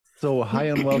So, hi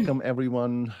and welcome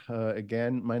everyone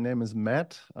again. My name is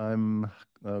Matt. I'm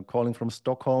calling from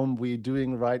Stockholm. We're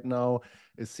doing right now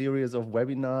a series of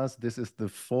webinars. This is the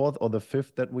fourth or the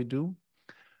fifth that we do.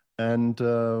 And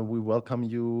we welcome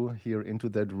you here into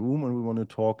that room. And we want to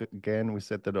talk again, we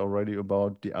said that already,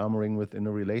 about dearmoring within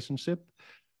a relationship.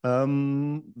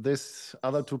 There's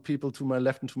other two people to my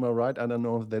left and to my right. I don't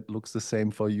know if that looks the same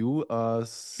for you.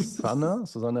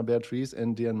 Susanna Beatrice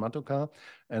and Dian Matuka.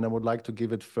 And I would like to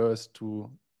give it first to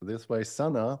this way,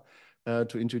 Sana,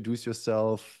 to introduce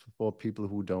yourself for people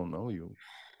who don't know you.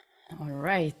 All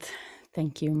right.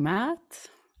 Thank you, Matt.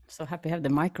 So happy to have the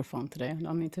microphone today. I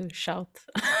don't need to shout.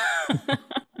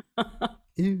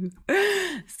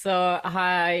 So,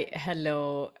 hi,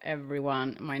 hello,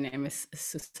 everyone. My name is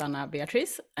Susanna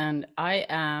Beatrice, and I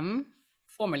am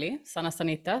formerly Sana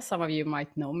Sanita. Some of you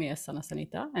might know me as Sana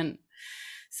Sanita, and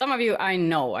some of you I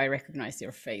know, I recognize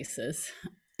your faces.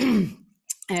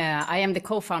 I am the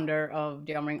co-founder of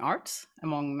Dearmouring Arts,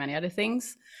 among many other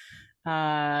things.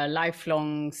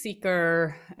 Lifelong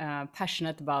seeker,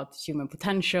 passionate about human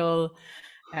potential,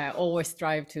 always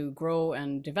strive to grow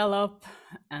and develop.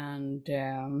 And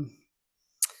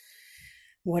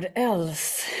what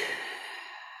else?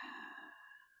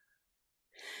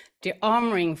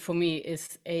 Dearmoring for me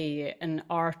is an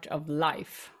art of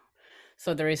life.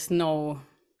 So there is no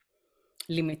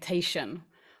limitation.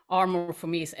 Armor for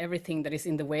me is everything that is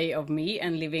in the way of me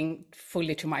and living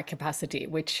fully to my capacity,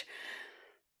 which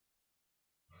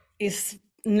is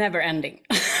never ending.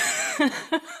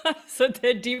 So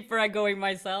the deeper I go in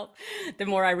myself, the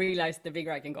more I realize the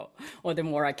bigger I can go, or the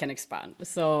more I can expand.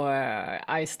 So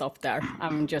I stop there.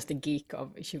 I'm just a geek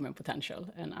of human potential,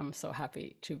 and I'm so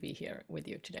happy to be here with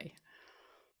you today.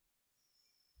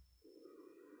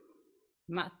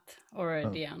 Matt or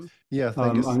Diane? Yeah,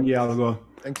 thank you. Yeah, I'll go.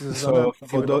 Thank you, Susanna. So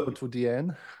Give it over to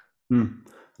Diane.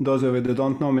 Those of you that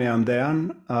don't know me, I'm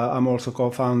Dan. I'm also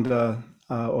co-founder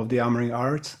of the Dearmouring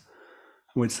Arts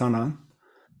with Sana.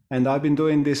 And I've been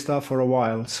doing this stuff for a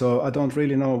while, so I don't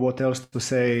really know what else to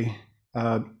say.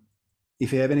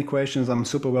 If you have any questions, I'm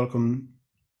super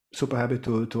happy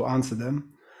to answer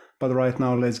them. But right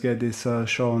now, let's get this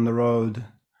show on the road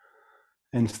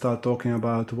and start talking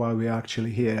about why we're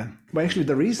actually here. But actually,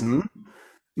 the reason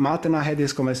Matt and I had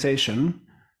this conversation,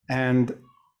 and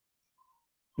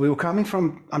we were coming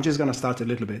from, I'm just going to start a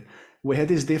little bit. We had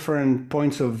these different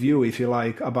points of view, if you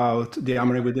like, about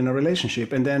dearmoring within a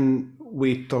relationship. And then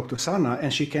we talked to Sana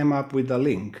and she came up with a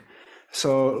link.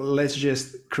 So let's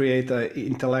just create an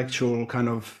intellectual kind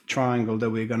of triangle that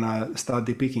we're going to start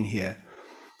depicting here.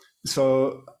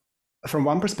 So from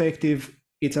one perspective,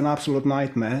 it's an absolute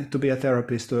nightmare to be a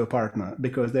therapist to a partner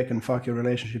because they can fuck your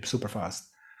relationship super fast.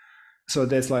 So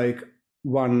that's like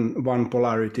one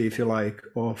polarity, if you like,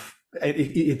 of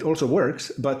it also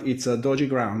works, but it's a dodgy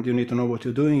ground. You need to know what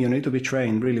you're doing. You need to be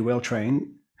trained, really well trained.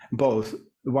 Both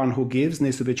the one who gives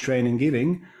needs to be trained in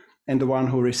giving, and the one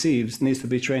who receives needs to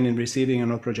be trained in receiving and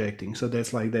not projecting. So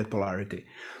that's like that polarity.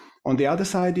 On the other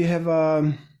side, you have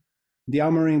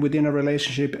dearmoring within a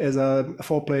relationship as a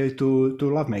foreplay to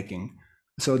lovemaking.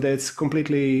 So that's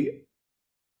completely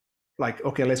like,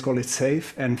 okay, let's call it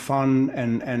safe and fun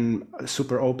and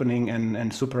super opening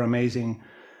and super amazing.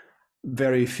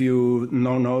 Very few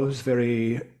no-nos,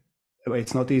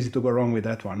 it's not easy to go wrong with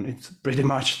that one. It's pretty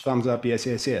much thumbs up, yes,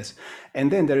 yes, yes.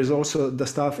 And then there is also the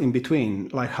stuff in between,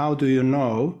 like how do you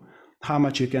know how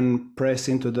much you can press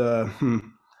into the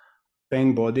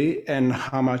pain body and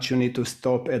how much you need to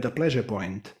stop at the pleasure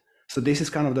point. So this is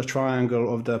kind of the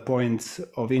triangle of the points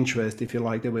of interest, if you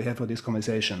like, that we have for this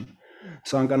conversation.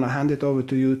 So I'm going to hand it over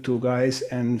to you two guys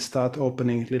and start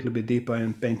opening a little bit deeper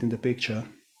and painting the picture.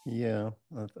 Yeah,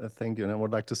 thank you. And I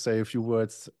would like to say a few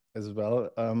words as well.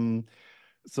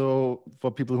 So for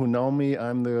people who know me,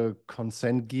 I'm the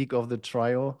consent geek of the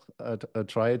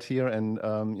triad here. And,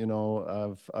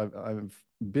 I've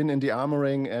been in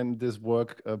dearmoring and this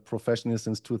work professionally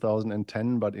since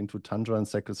 2010, but into Tantra and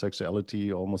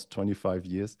sexuality almost 25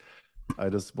 years. I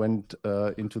just went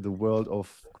into the world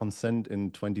of consent in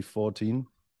 2014.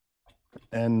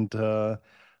 And I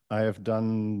have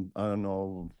done, I don't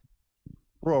know,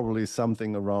 probably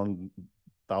something around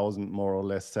 1,000 more or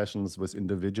less sessions with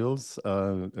individuals,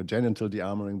 genital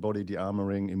dearmoring, body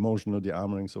dearmoring, emotional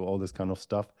dearmoring, so all this kind of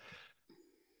stuff.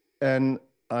 And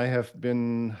I have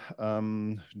been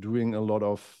doing a lot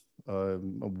of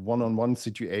one-on-one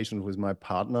situations with my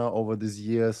partner over these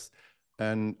years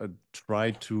and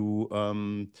try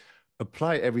to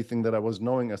apply everything that I was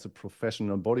knowing as a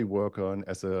professional body worker and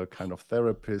as a kind of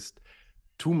therapist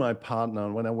to my partner.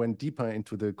 And when I went deeper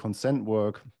into the consent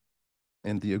work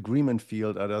and the agreement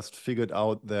field, I just figured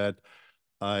out that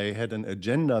I had an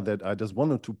agenda that I just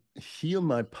wanted to heal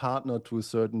my partner to a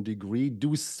certain degree,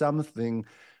 do something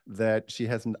that she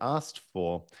hasn't asked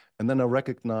for. And then I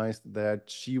recognized that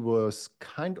she was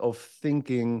kind of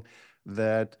thinking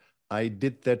that I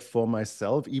did that for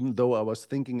myself, even though I was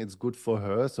thinking it's good for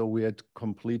her. So we had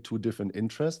complete two different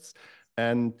interests.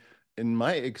 And in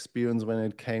my experience, when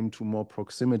it came to more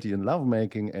proximity in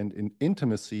lovemaking and in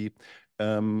intimacy,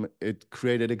 it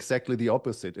created exactly the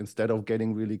opposite. Instead of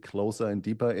getting really closer and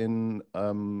deeper in,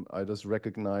 I just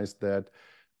recognized that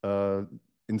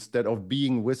instead of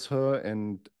being with her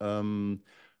and um,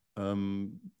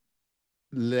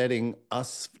 letting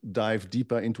us dive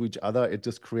deeper into each other, it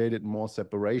just created more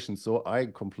separation. So I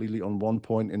completely, on one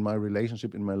point in my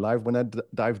relationship, in my life, when I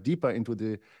dive deeper into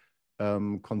the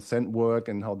consent work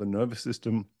and how the nervous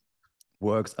system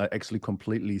works, I actually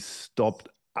completely stopped,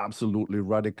 absolutely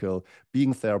radical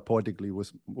being therapeutically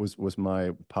was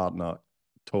my partner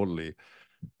totally.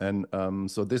 And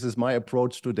so this is my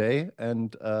approach today,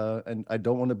 and I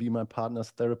don't want to be my partner's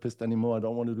therapist anymore. I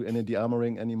don't want to do any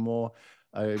dearmouring anymore.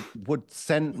 I would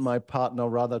send my partner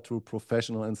rather to a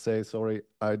professional and say, sorry,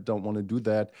 I don't want to do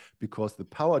that, because the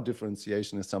power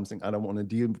differentiation is something I don't want to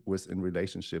deal with in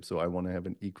relationships. So I want to have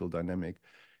an equal dynamic,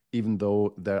 even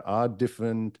though there are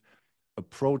different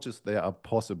approaches there are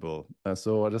possible.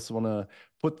 So I just want to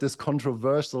put this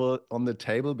controversial on the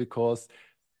table, because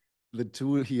the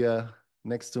two here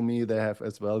next to me, they have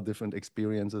as well different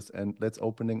experiences, and that's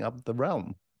opening up the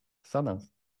realm. Sana.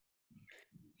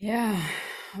 Yeah,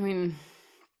 I mean,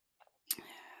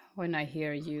 when I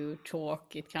hear you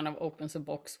talk, it kind of opens a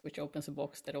box, which opens a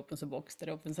box, that opens a box, that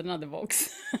opens another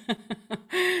box.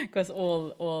 Because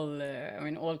all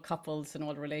couples and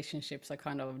all relationships are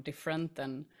kind of different,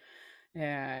 and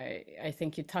I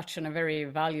think you touch on a very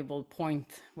valuable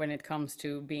point when it comes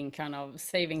to being kind of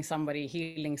saving somebody,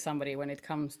 healing somebody, when it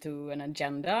comes to an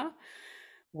agenda,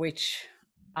 which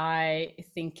I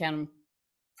think can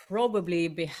probably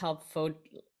be helpful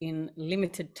in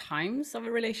limited times of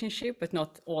a relationship, but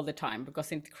not all the time,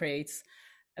 because it creates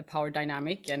a power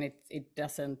dynamic, and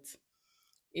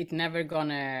it never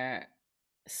gonna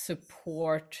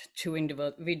support two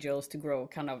individuals to grow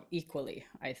kind of equally,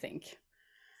 I think.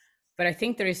 But I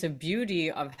think there is a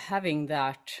beauty of having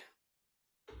that,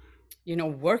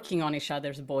 working on each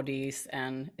other's bodies,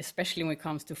 and especially when it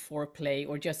comes to foreplay,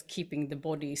 or just keeping the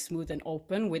body smooth and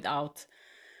open without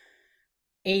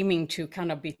aiming to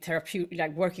kind of be therapeutic,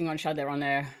 like working on each other on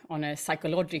a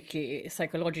psychologically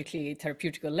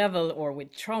therapeutical level, or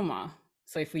with trauma.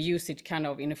 So if we use it kind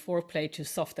of in a foreplay to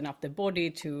soften up the body,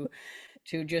 to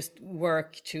just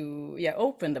work to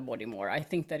open the body more, I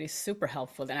think that is super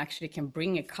helpful, and actually can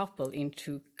bring a couple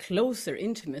into closer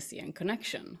intimacy and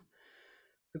connection,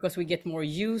 because we get more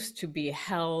used to be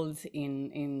held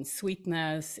in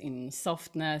sweetness, in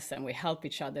softness, and we help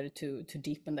each other to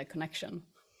deepen the connection.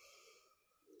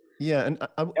 Yeah, and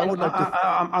I would like to.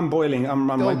 I'm boiling.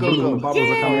 My go.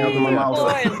 bubbles are coming out of my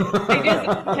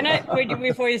mouth. Can I,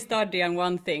 before you start, Diane,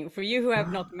 one thing for you who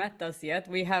have not met us yet?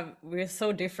 We're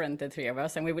so different, the three of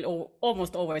us, and we will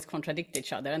almost always contradict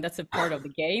each other, and that's a part of the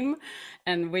game.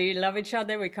 And we love each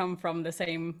other. We come from the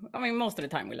same. I mean, most of the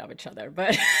time we love each other,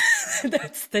 but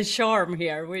that's the charm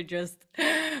here. We just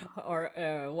are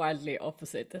wildly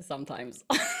opposite sometimes.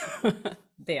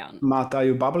 Diane. Matt, are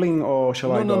you bubbling, or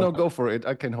shall I go? No, go for it.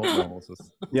 I can hold my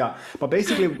horses. Yeah, but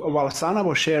basically, while Sana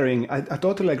was sharing, I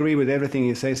totally agree with everything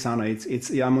you say, Sana.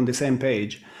 I'm on the same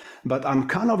page, but I'm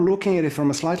kind of looking at it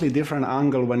from a slightly different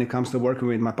angle when it comes to working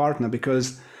with my partner,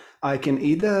 because I can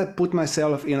either put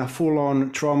myself in a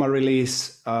full-on trauma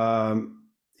release,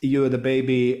 you're the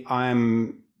baby,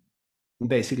 I'm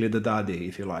basically the daddy,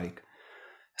 if you like.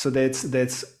 So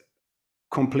that's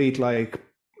complete, like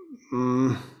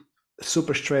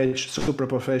super stretch, super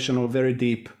professional, very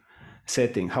deep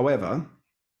setting. However,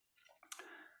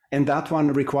 and that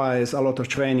one requires a lot of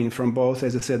training from both,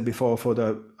 as I said before, for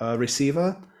the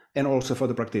receiver and also for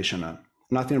the practitioner.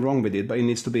 Nothing wrong with it, but it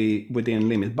needs to be within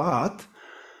limit. But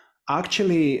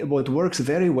actually, what works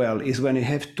very well is when you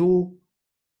have two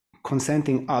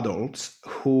consenting adults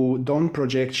who don't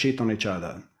project shit on each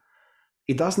other.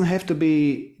 It doesn't have to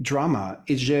be drama.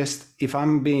 It's just, if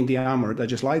I'm being dearmored, I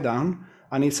just lie down.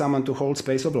 I need someone to hold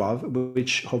space of love,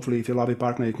 which hopefully if you love your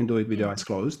partner, you can do it with your eyes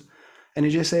closed. And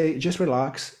you just say, just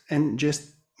relax and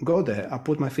just go there. I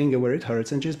put my finger where it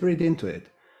hurts and just breathe into it.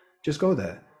 Just go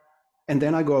there. And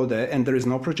then I go there, and there is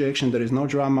no projection, there is no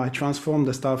drama. I transform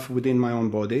the stuff within my own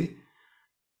body.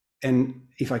 And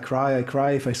if I cry, I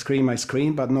cry. If I scream, I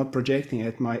scream, but not projecting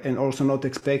at and also not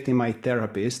expecting my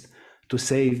therapist to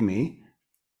save me.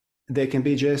 They can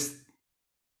be just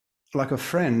like a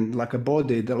friend, like a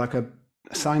body, like a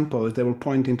signposts that will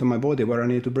point into my body where I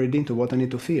need to breathe into, what I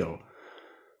need to feel.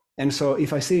 And so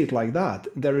if I see it like that,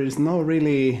 there is no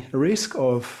really risk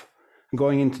of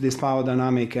going into this power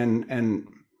dynamic. And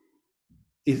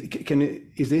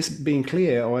is this being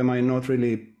clear, or am I not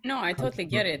really? No, I totally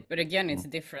get it. But again, it's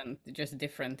different, just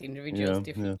different individuals,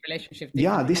 different relationships.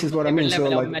 Different This is what I different mean. So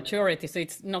level of like maturity. So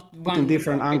it's not one putting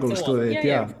different fits angles all. to it.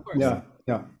 Yeah, of course.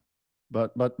 Yeah.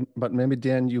 But maybe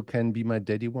Dan, you can be my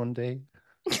daddy one day.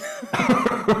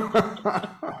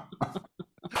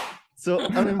 So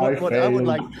I mean, what I would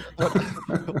like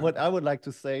what I would like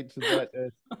to say to that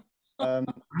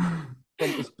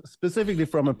is, specifically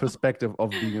from a perspective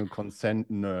of being a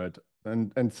consent nerd,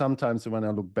 and sometimes when I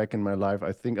look back in my life,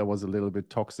 I think I was a little bit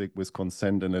toxic with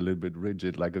consent and a little bit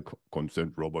rigid, like a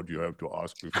consent robot. You have to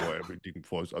ask before everything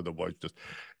falls, otherwise just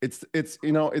it's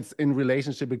you know, it's in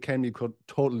relationship it can be a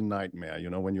total nightmare. You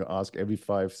know, when you ask every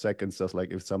 5 seconds, just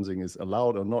like if something is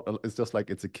allowed or not, it's just like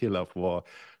it's a killer for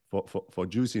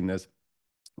juiciness.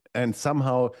 And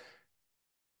somehow,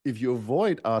 if you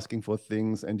avoid asking for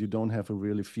things and you don't have a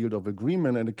really field of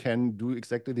agreement, and it can do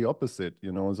exactly the opposite,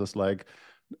 you know, just like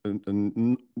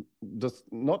just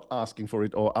not asking for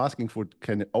it or asking for it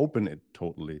can open it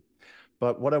totally.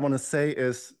 But what I want to say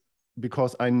is,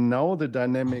 because I know the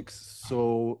dynamics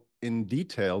so in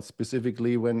detail,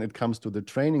 specifically when it comes to the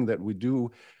training that we do,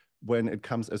 when it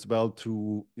comes as well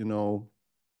to, you know,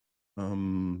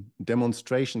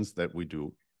 demonstrations that we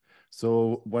do.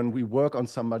 So when we work on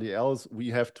somebody else, we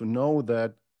have to know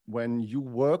that when you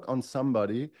work on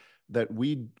somebody, that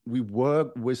we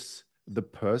work with the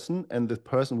person, and the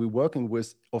person we're working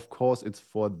with, of course, it's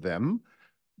for them,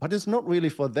 but it's not really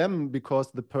for them,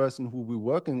 because the person who we're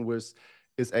working with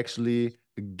is actually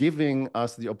giving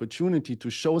us the opportunity to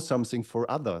show something for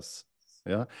others.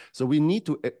 Yeah. So we need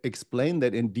to explain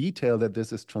that in detail, that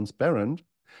this is transparent.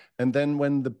 And then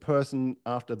when the person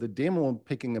after the demo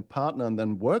picking a partner and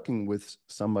then working with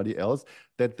somebody else,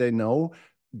 that they know,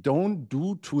 don't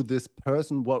do to this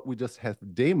person what we just have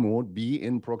demoed, be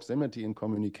in proximity and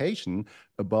communication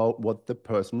about what the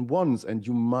person wants. And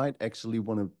you might actually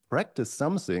want to practice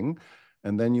something,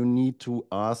 and then you need to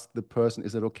ask the person,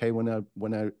 is it okay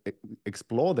when I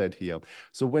explore that here?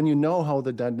 So when you know how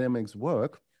the dynamics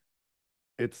work,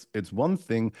 it's one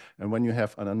thing. And when you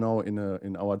have, I don't know,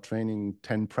 in our training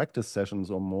 10 practice sessions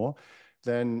or more,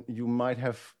 then you might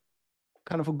have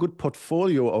kind of a good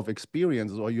portfolio of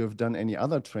experiences, or you have done any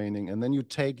other training, and then you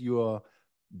take your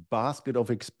basket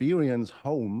of experience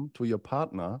home to your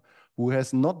partner who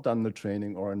has not done the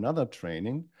training or another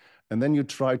training, and then you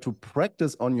try to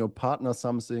practice on your partner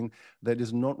something that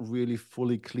is not really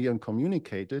fully clear and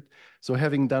communicated. So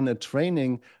having done a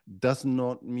training does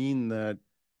not mean that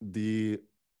the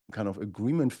kind of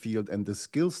agreement field and the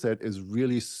skill set is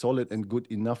really solid and good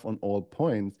enough on all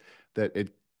points that it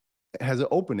has an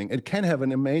opening. It can have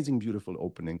an amazing, beautiful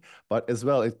opening, but as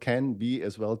well, it can be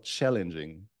as well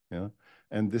challenging. Yeah.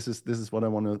 And this is what I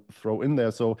want to throw in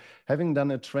there. So having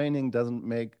done a training doesn't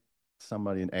make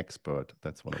somebody an expert.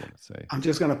 That's what I want to say. I'm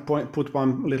just going to put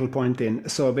one little point in.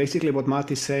 So basically what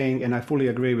Matt is saying, and I fully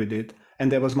agree with it,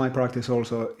 and that was my practice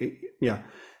also,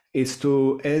 is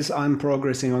to, as I'm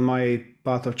progressing on my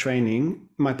path of training,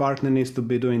 my partner needs to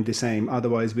be doing the same,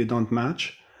 otherwise we don't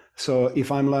match. So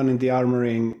if I'm learning the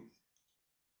dearmouring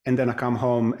and then I come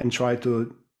home and try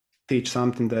to teach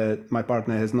something that my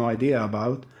partner has no idea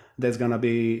about, that's going to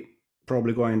be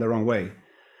probably going the wrong way.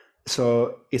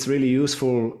 So it's really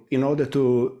useful in order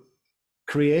to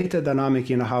create a dynamic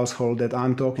in a household that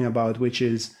I'm talking about, which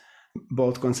is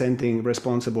both consenting,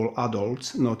 responsible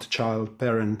adults, not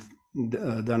child-parent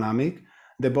dynamic.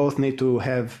 They both need to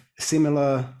have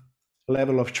similar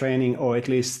level of training, or at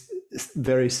least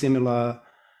very similar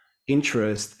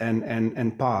interest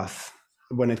and path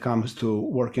when it comes to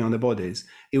working on the bodies.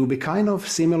 It would be kind of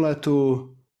similar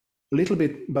to a little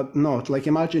bit, but not. Like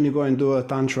imagine you go and do a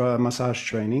tantra massage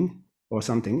training or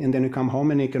something, and then you come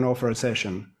home and you can offer a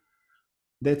session.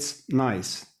 That's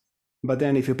nice. But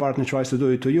then if your partner tries to do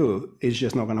it to you, it's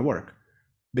just not going to work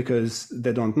because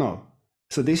they don't know.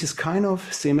 So this is kind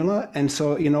of similar. And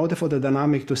so in order for the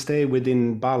dynamic to stay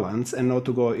within balance and not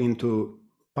to go into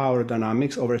power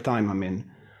dynamics over time,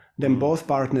 then both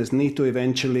partners need to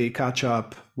eventually catch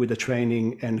up with the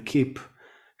training and keep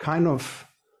kind of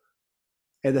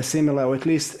at a similar, or at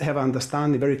least have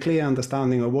understanding, very clear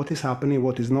understanding of what is happening,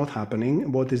 what is not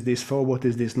happening, what is this for, what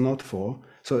is this not for.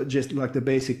 So just like the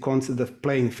basic concept of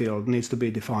playing field needs to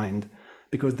be defined,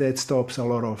 because that stops a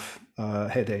lot of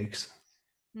headaches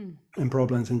and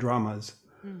problems and dramas.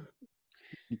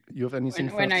 You have anything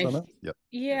first, Sana?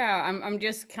 Yeah, I'm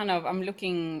just kind of, I'm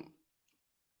looking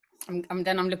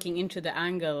into the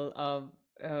angle of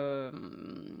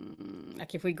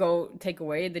like if we take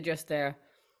away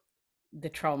the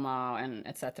trauma and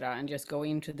etc., and just go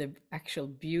into the actual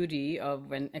beauty of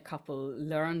when a couple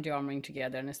learn dearmouring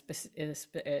together, and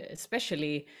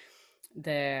especially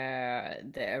the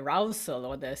arousal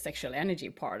or the sexual energy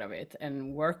part of it,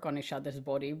 and work on each other's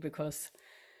body, because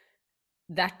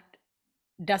that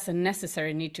doesn't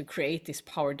necessarily need to create this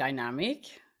power dynamic.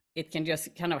 It can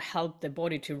just kind of help the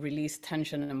body to release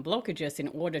tension and blockages in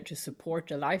order to support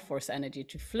the life force energy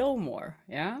to flow more.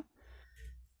 Yeah.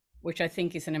 Which I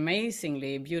think is an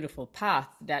amazingly beautiful path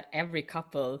that every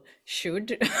couple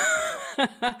should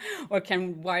or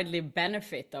can widely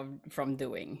benefit from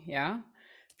doing. Yeah.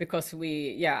 Because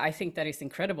I think that is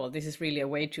incredible. This is really a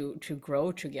way to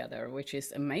grow together, which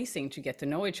is amazing, to get to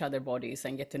know each other's bodies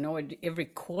and get to know every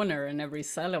corner and every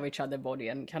cell of each other's body,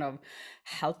 and kind of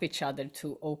help each other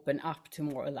to open up to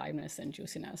more aliveness and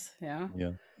juiciness. Yeah.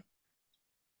 Yeah.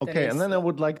 Okay, and then I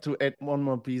would like to add one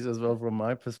more piece as well from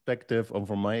my perspective or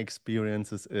from my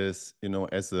experiences is,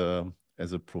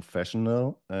 as a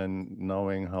professional and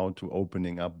knowing how to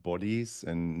opening up bodies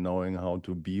and knowing how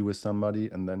to be with somebody,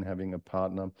 and then having a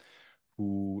partner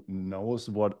who knows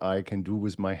what I can do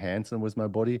with my hands and with my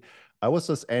body. I was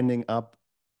just ending up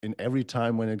in every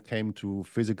time when it came to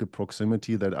physical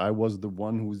proximity that I was the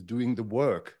one who was doing the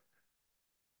work.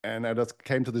 And I just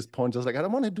came to this point, just like, I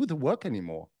don't want to do the work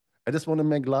anymore. I just want to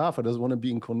make laugh. I just want to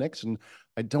be in connection.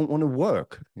 I don't want to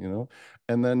work,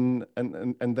 And then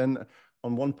and then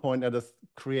on one point, I just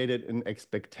created an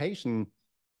expectation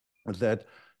that,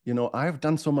 I've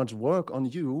done so much work on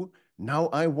you. Now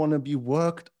I want to be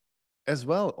worked as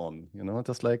well on,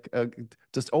 just like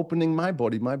just opening my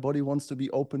body. My body wants to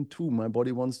be open too. My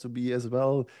body wants to be as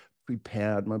well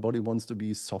prepared. My body wants to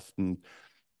be softened.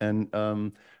 And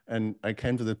I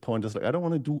came to the point just like I don't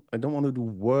want to do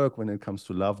work when it comes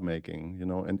to lovemaking,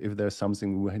 and if there's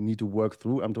something we need to work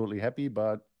through, I'm totally happy.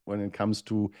 But when it comes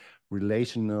to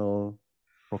relational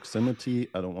proximity,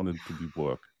 I don't want it to be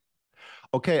work.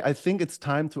 Okay, I think it's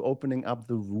time to opening up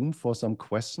the room for some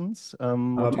questions. What do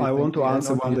you I think, want to Leanne,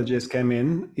 answer on one here? that just came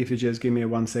in, if you just give me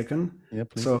 1 second. Yeah,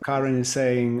 please. So Karen is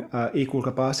saying equal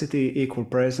capacity, equal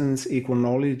presence, equal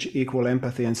knowledge, equal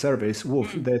empathy and service.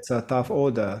 Woof, that's a tough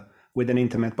order with an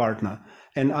intimate partner.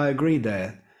 And I agree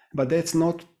there, but that's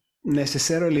not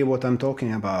necessarily what I'm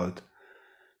talking about.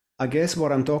 I guess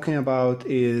what I'm talking about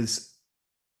is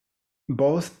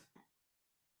both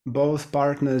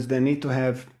partners, they need to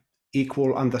have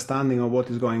equal understanding of what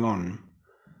is going on.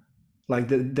 Like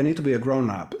they need to be a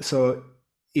grown-up. So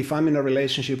if I'm in a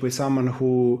relationship with someone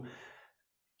who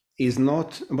is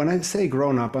not, when I say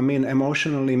grown-up, I mean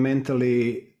emotionally,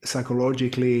 mentally,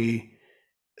 psychologically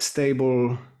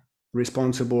stable,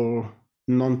 responsible,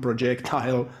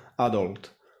 non-projectile adult.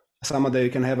 Someone that you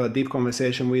can have a deep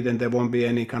conversation with and there won't be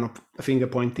any kind of finger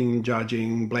pointing,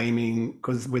 judging, blaming,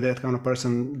 because with that kind of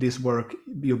person, this work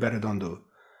you better don't do,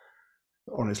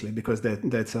 honestly, because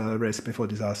that's a recipe for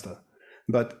disaster.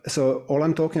 But so all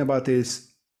I'm talking about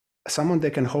is someone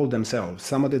that can hold themselves,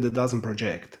 somebody that doesn't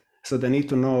project. So they need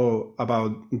to know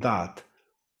about that.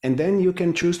 And then you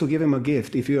can choose to give him a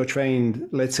gift. If you are trained,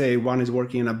 let's say one is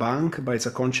working in a bank, but it's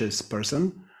a conscious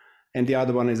person, and the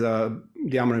other one is a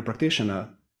dearmouring practitioner,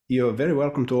 you're very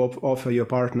welcome to offer your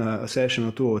partner a session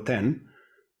or 2 or 10.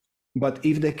 But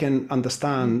if they can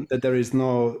understand that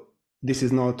this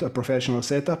is not a professional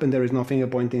setup and there is no finger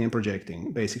pointing and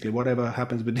projecting, basically whatever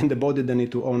happens within the body, they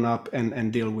need to own up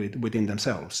and deal with within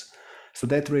themselves. So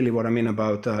that's really what I mean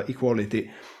about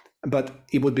equality. But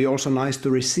it would be also nice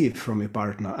to receive from your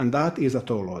partner. And that is a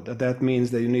tall order. That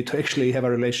means that you need to actually have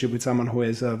a relationship with someone who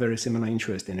has a very similar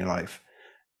interest in your life,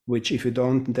 which if you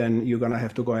don't, then you're going to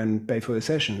have to go and pay for the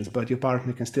sessions. But your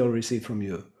partner can still receive from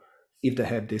you if they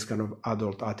have this kind of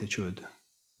adult attitude.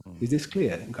 Is this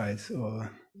clear, guys? Or...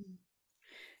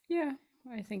 Yeah,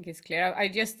 I think it's clear. I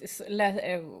just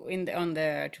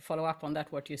to follow up on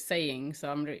that, what you're saying.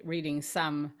 So I'm reading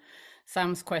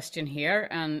Sam's question here,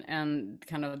 and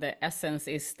kind of the essence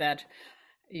is that,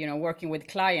 working with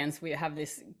clients, we have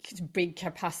this big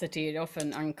capacity,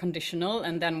 often unconditional,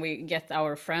 and then we get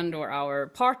our friend or our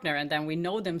partner, and then we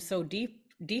know them so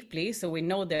deeply, so we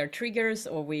know their triggers,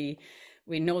 or we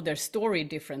know their story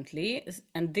differently,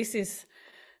 and this is.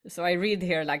 So I read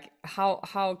here, like,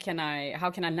 how can I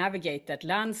navigate that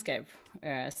landscape,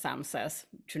 Sam says,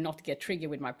 to not get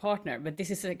triggered with my partner. But this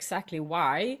is exactly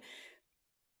why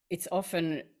it's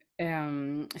often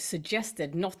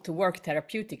suggested not to work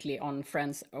therapeutically on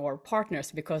friends or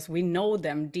partners, because we know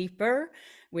them deeper,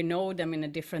 we know them in a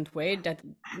different way that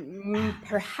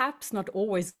perhaps not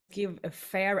always give a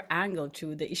fair angle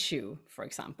to the issue, for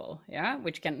example,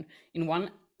 which can in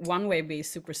one one way be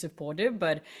super supportive,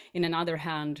 but in another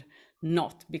hand,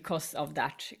 not, because of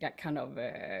that kind of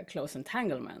close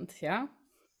entanglement. Yeah.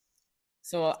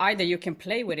 So either you can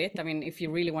play with it. I mean, if you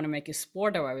really want to make a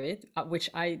sport out of it, which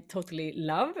I totally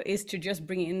love, is to just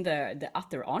bring in the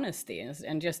utter honesty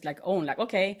and just like own, like,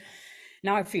 okay,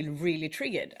 now I feel really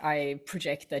triggered. I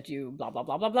project that you blah blah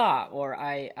blah blah blah, or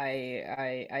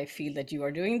I feel that you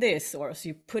are doing this, or so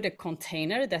you put a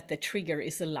container that the trigger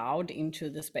is allowed into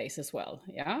the space as well.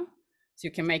 Yeah. So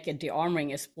you can make a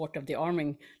dearmoring, a sport of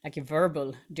dearmoring, like a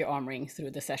verbal dearmoring through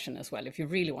the session as well. If you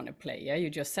really want to play, yeah, you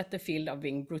just set the field of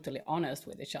being brutally honest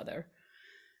with each other.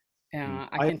 I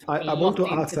can talk a I want lot to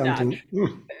add into that. something.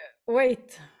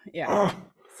 Wait, yeah. Oh.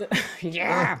 So,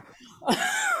 yeah.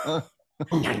 Uh,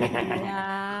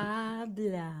 Blah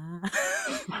blah.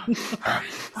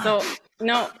 So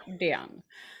no, Diane.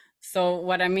 So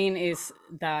what I mean is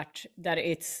that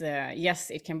it's yes,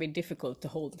 it can be difficult to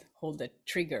hold the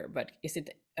trigger, but is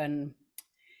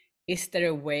there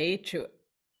a way to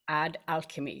add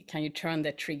alchemy? Can you turn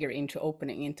the trigger into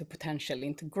opening, into potential,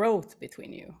 into growth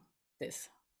between you? This,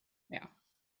 yeah.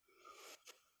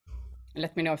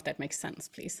 Let me know if that makes sense,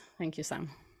 please. Thank you,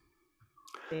 Sam.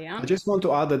 I just want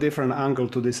to add a different angle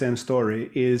to the same story.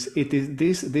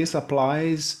 This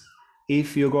applies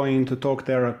if you're going to talk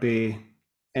therapy,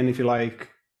 and if you like,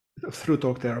 through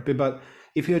talk therapy. But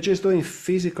if you're just doing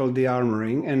physical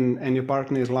dearmoring and your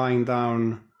partner is lying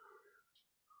down,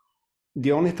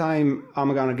 the only time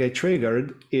I'm gonna get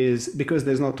triggered is because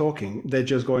there's no talking. They're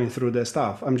just going through their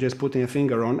stuff. I'm just putting a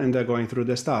finger on and they're going through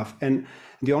their stuff. And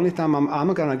the only time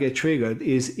I'm gonna get triggered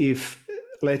is if,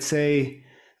 let's say,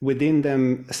 within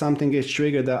them something gets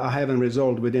triggered that I haven't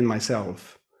resolved within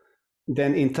myself.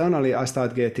 Then internally I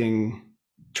start getting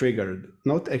triggered,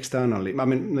 not externally. I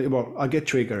mean, well, I get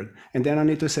triggered, and then I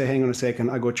need to say, hang on a second,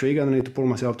 I got triggered. I need to pull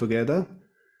myself together,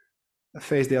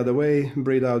 face the other way,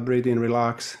 breathe out, breathe in,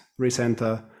 relax,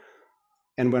 recenter,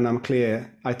 and when I'm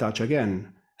clear, I touch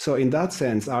again. So in that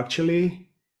sense,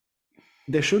 actually,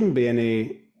 there shouldn't be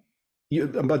any.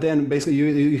 But then basically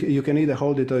you can either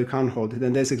hold it or you can't hold it,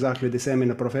 and that's exactly the same in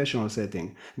a professional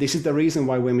setting. This is the reason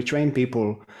why when we train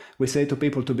people, we say to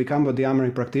people, to become a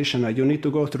dearmoring practitioner, you need to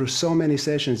go through so many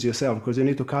sessions yourself, because you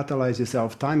need to catalyze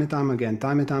yourself time and time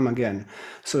again,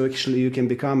 so actually you can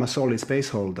become a solid space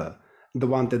holder, the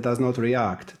one that does not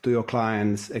react to your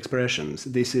client's expressions.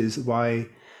 This is why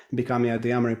becoming a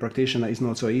dearmoring practitioner is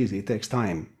not so easy. It takes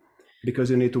time, because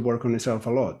you need to work on yourself a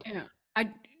lot. Yeah,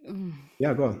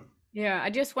 Yeah, go on. Yeah, I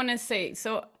just want to say,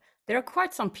 so there are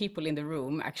quite some people in the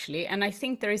room actually, and I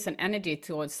think there is an energy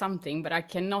towards something, but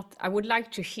I would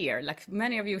like to hear, like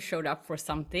many of you showed up for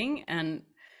something, and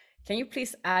can you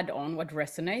please add on what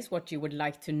resonates, what you would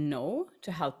like to know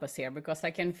to help us here? Because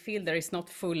I can feel there is not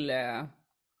full,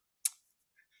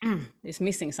 is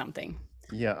missing something.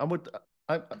 Yeah, I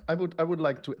would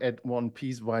like to add one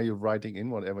piece while you're writing in,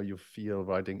 whatever you feel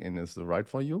writing in is the right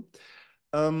for you.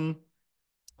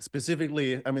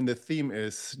 Specifically, I mean, the theme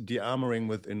is dearmoring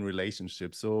within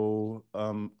relationships. So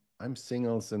I'm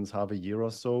single since half a year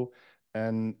or so,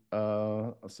 and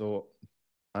so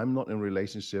I'm not in a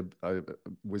relationship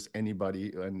with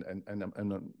anybody, and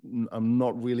I'm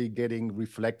not really getting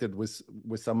reflected with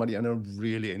somebody, and I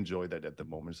really enjoy that at the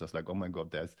moment. It's just like, oh my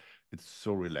God, it's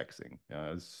so relaxing.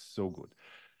 Yeah, it's so good.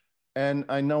 And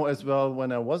I know as well,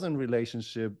 when I was in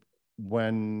relationship,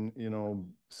 when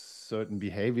certain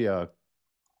behavior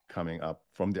coming up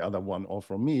from the other one or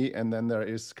from me, and then there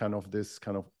is kind of this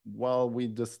kind of, well, we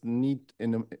just need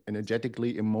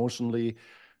energetically, emotionally,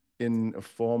 in a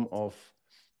form of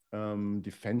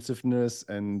defensiveness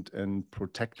and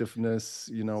protectiveness,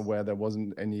 where there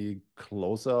wasn't any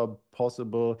closer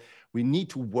possible. We need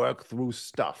to work through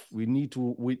stuff. We need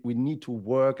to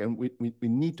work, and we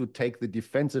need to take the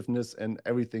defensiveness and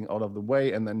everything out of the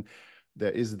way. And then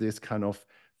there is this kind of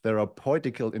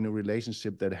therapeutical in a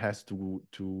relationship that has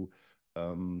to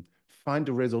find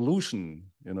a resolution,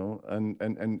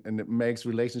 and it makes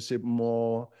relationship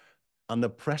more under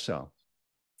pressure.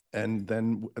 And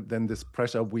then this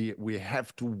pressure, we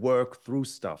have to work through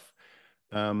stuff,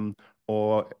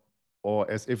 or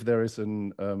as if there is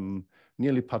an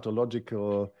nearly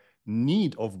pathological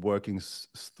need of working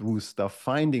through stuff,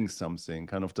 finding something,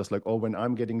 kind of just like, oh, when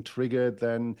I'm getting triggered,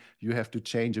 then you have to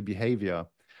change a behavior.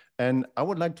 And I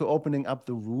would like to opening up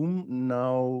the room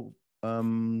now,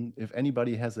 if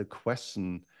anybody has a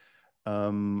question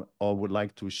or would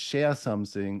like to share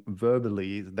something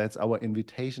verbally. That's our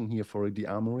invitation here for a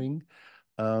dearmoring.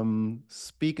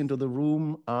 Speak into the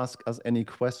room, ask us any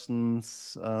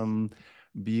questions,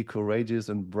 be courageous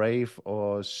and brave,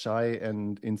 or shy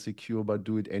and insecure, but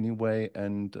do it anyway,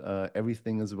 and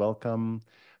everything is welcome.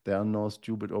 There are no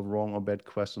stupid or wrong or bad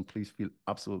questions. Please feel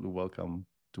absolutely welcome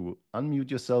to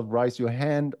unmute yourself, raise your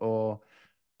hand, or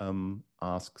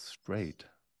ask straight.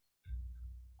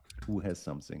 Who has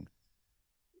something?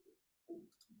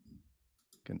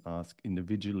 Can ask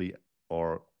individually,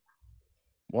 or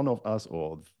one of us,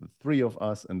 or the three of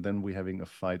us, and then we're having a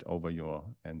fight over your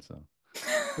answer.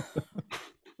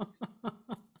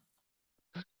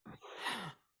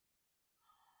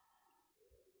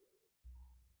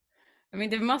 I mean,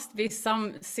 there must be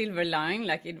some silver line,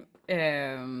 like it,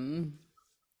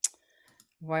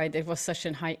 why there was such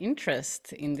a high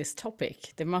interest in this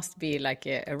topic. There must be like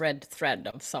a red thread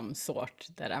of some sort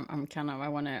that I'm kind of, I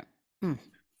want to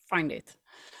find it.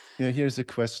 Yeah, here's a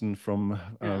question from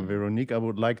Veronique. I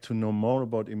would like to know more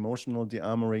about emotional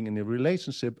dearmoring in a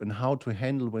relationship and how to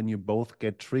handle when you both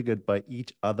get triggered by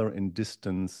each other in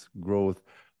distance growth.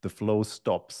 The flow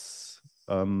stops.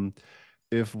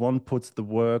 If one puts the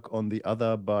work on the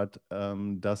other, but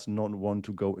does not want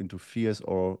to go into fears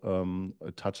or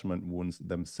attachment wounds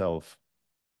themselves.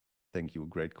 Thank you.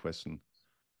 Great question.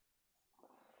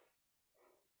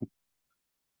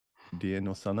 Dear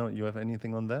Nosana, you have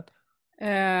anything on that?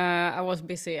 I was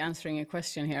busy answering a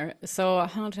question here. So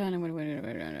how to handle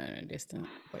when distance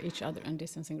by each other and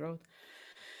distance and growth?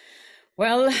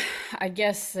 Well, I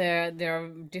guess there are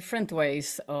different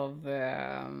ways of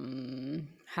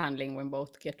handling when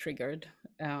both get triggered,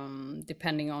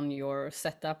 depending on your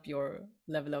setup, your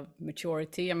level of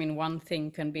maturity. I mean, one thing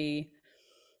can be,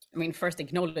 I mean, first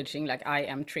acknowledging like I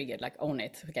am triggered, like own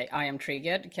it. Okay, I am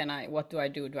triggered. What do I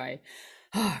do?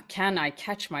 Can I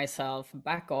catch myself,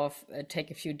 back off,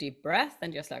 take a few deep breaths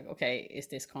and just like, okay, is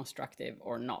this constructive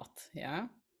or not? Yeah.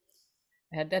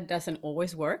 That doesn't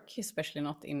always work, especially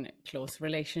not in close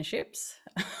relationships.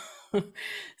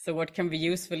 So what can be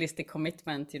useful is the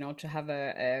commitment, you know, to have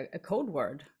a code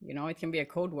word. You know, it can be a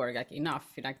code word like enough.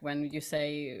 Like when you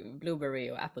say blueberry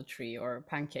or apple tree or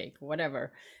pancake, or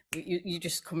whatever, you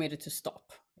just committed to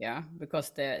stop. Yeah, because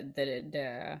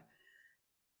the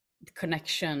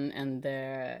connection and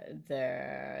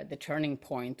the turning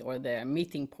point or the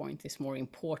meeting point is more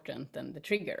important than the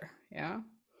trigger. Yeah.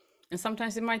 And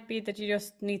sometimes it might be that you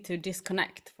just need to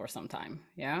disconnect for some time.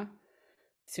 Yeah.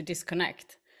 To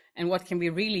disconnect. And what can be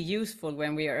really useful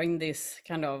when we are in this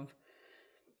kind of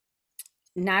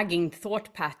nagging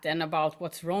thought pattern about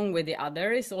what's wrong with the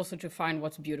other is also to find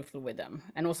what's beautiful with them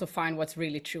and also find what's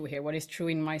really true here. What is true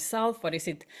in myself? What is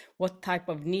it? What type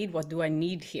of need? What do I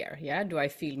need here? Yeah. Do I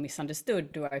feel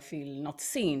misunderstood? Do I feel not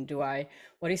seen?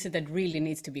 What is it that really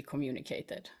needs to be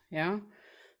communicated? Yeah.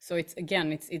 So it's,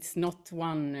 again, it's not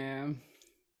one,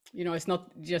 you know, it's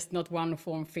not one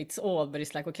form fits all, but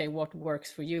it's like, okay, what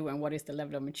works for you and what is the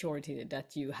level of maturity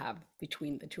that you have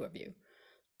between the two of you?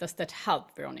 Does that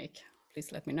help, Veronique?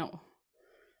 Please let me know.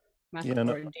 Matt or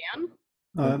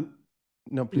Dan?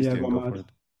 No, please, Dan, go for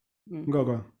it.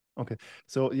 Go. Okay.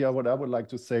 So yeah, what I would like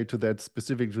to say to that,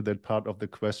 specific to that part of the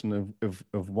question, if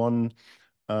one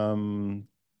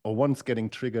or one's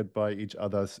getting triggered by each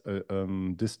other's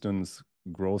distance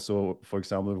growth. So for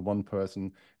example, if one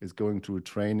person is going to a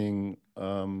training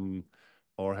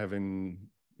or having,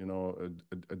 you know,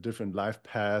 a different life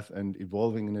path and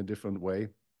evolving in a different way,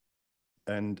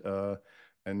 and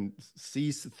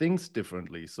sees things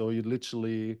differently. So you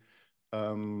literally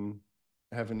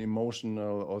have an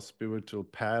emotional or spiritual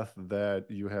path that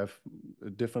you have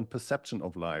a different perception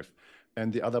of life.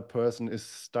 And the other person is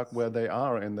stuck where they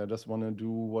are and they just want to do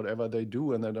whatever they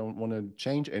do and they don't want to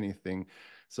change anything.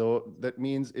 So that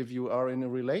means if you are in a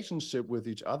relationship with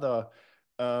each other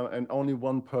and only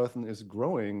one person is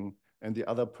growing and the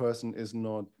other person is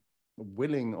not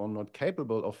willing or not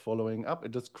capable of following up,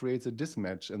 it just creates a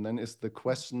mismatch. And then is the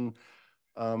question,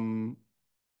 how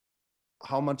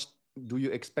much do you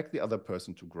expect the other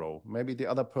person to grow? Maybe the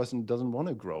other person doesn't want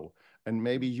to grow. And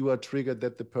maybe you are triggered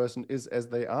that the person is as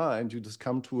they are. And you just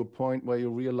come to a point where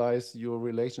you realize your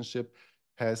relationship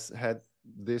has had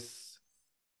this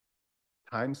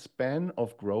time span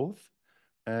of growth.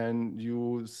 And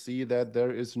you see that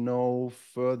there is no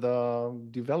further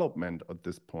development at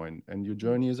this point and your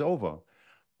journey is over.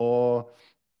 Or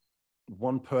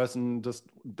one person just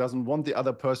doesn't want the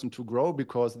other person to grow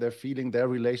because they're feeling their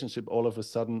relationship all of a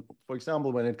sudden. For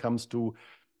example, when it comes to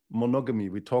monogamy,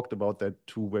 we talked about that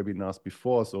 2 webinars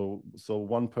before. So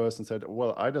one person said,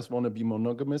 well, I just want to be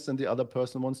monogamous, and the other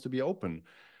person wants to be open.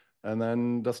 And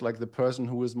then just like the person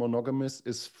who is monogamous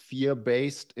is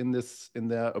fear-based in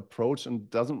their approach and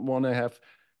doesn't want to have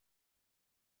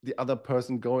the other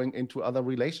person going into other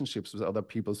relationships with other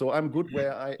people. So I'm good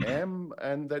where I am,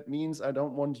 and that means I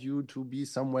don't want you to be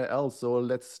somewhere else. So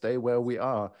let's stay where we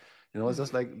are. It's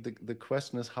just like the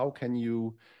question is, how can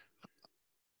you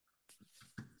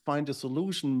find a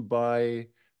solution by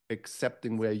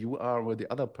accepting where you are, where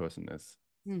the other person is?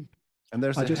 And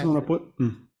there's I just want to put,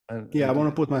 I want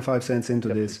to put my 5 cents into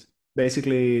this. Please.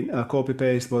 Basically, copy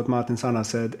paste what Martin Sana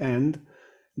said, and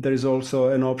there is also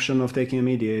an option of taking a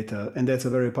mediator, and that's a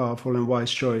very powerful and wise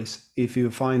choice. If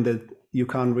you find that you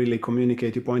can't really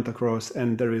communicate your point across,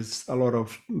 and there is a lot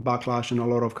of backlash and a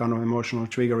lot of kind of emotional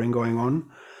triggering going on,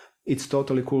 it's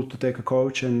totally cool to take a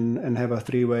coach and have a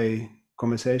 3-way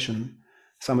conversation.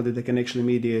 Somebody that can actually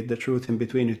mediate the truth in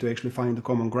between you, to actually find the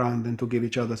common ground and to give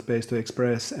each other space to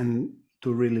express and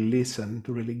to really listen,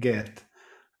 to really get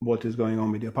what is going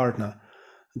on with your partner.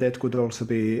 That could also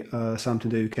be something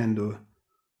that you can do.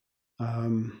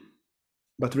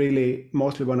 But really,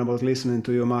 mostly when I was listening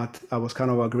to you, Matt, I was kind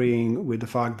of agreeing with the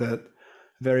fact that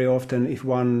very often if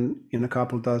one in a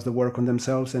couple does the work on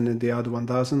themselves and then the other one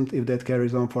doesn't, if that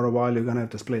carries on for a while, you're going to have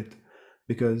to split,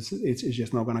 because it's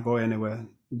just not going to go anywhere.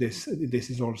 This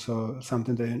is also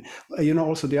something that,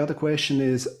 also the other question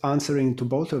is answering to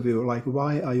both of you, like,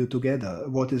 why are you together?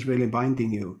 What is really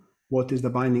binding you? What is the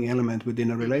binding element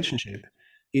within a relationship?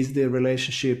 Is the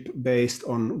relationship based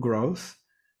on growth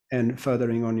and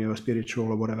furthering on your spiritual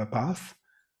or whatever path?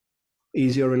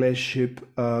 Is your relationship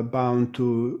bound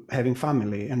to having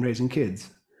family and raising kids?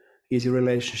 Is your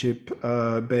relationship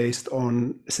based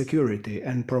on security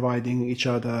and providing each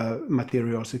other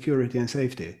material security and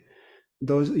safety?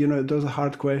 Those are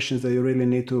hard questions that you really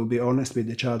need to be honest with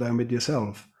each other and with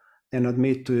yourself, and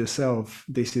admit to yourself,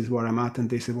 this is where I'm at and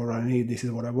this is what I need, this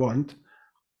is what I want,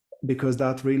 because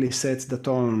that really sets the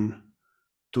tone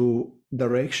to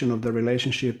direction of the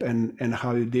relationship and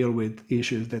how you deal with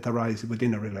issues that arise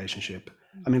within a relationship.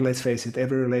 I mean, let's face it,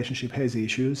 every relationship has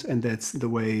issues, and that's the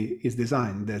way it's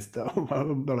designed. That's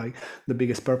the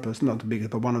biggest purpose, not the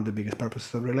biggest, but one of the biggest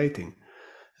purposes of relating.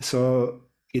 So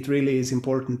it really is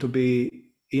important to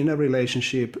be in a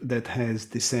relationship that has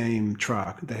the same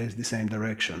track, that has the same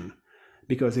direction.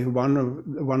 Because if one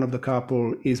of the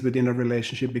couple is within a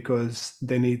relationship because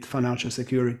they need financial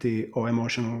security or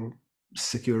emotional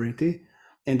security,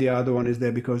 and the other one is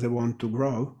there because they want to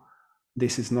grow,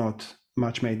 this is not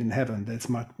much made in heaven, that's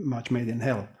much made in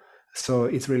hell. So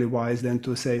it's really wise then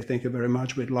to say, thank you very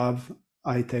much, with love,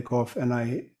 I take off and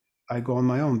I go on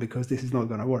my own, because this is not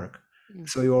going to work.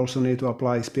 So you also need to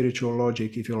apply spiritual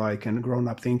logic, if you like, and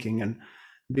grown-up thinking, and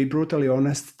be brutally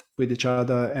honest with each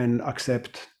other and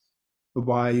accept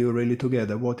why you're really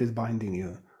together, what is binding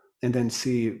you, and then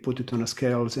put it on a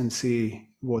scales and see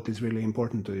what is really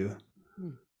important to you.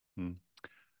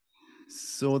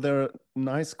 So there are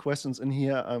nice questions in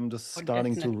here. I'm just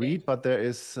starting to read, but there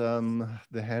is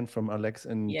the hand from Alex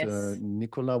and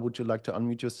Nicola. Would you like to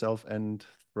unmute yourself and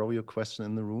throw your question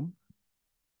in the room?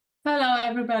 Hello,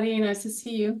 everybody. Nice to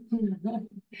see you.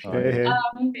 Hey.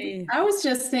 I was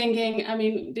just thinking, I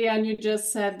mean, Dejan, you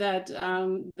just said that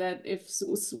that if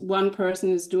one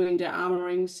person is doing the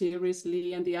armoring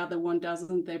seriously and the other one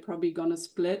doesn't, they're probably gonna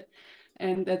split.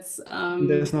 And that's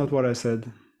not what I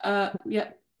said. Yeah,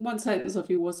 one sentence of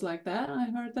you was like that. I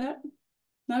heard that.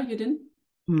 No, you didn't?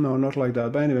 No, not like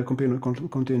that. But anyway,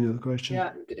 continue the question.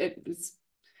 Yeah,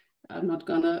 I'm not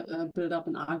gonna build up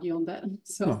and argue on that.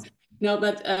 So no,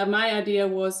 but my idea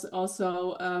was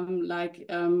also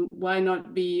why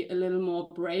not be a little more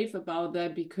brave about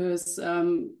that? Because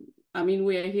I mean,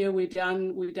 we are here, we've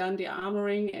done the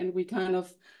armoring, and we kind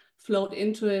of float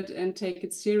into it and take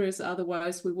it serious.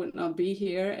 Otherwise, we would not be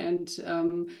here.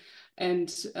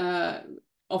 And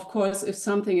of course, if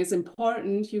something is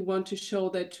important, you want to show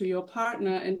that to your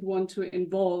partner and want to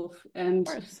involve.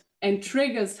 And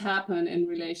triggers happen in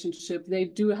relationship. They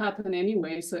do happen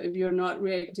anyway. So if you're not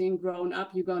reacting grown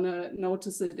up, you're going to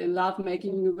notice it in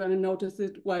lovemaking. You're going to notice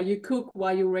it while you cook,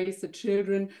 while you raise the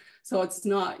children. So it's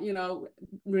not,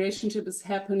 relationship is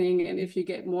happening. And if you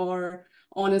get more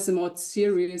honest and more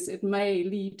serious, it may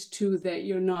lead to that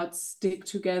you're not stick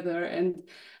together. And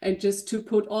just to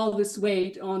put all this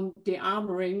weight on the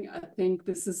armoring, I think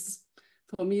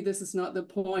for me, this is not the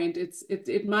point.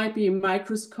 It might be a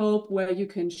microscope where you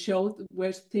can show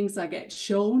where things get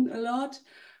shown a lot,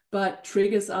 but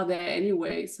triggers are there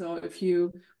anyway. So if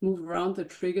you move around the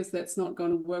triggers, that's not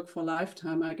going to work for a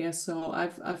lifetime, I guess. So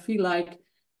I feel like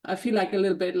a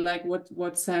little bit like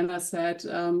what Sana said,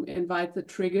 invite the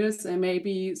triggers, and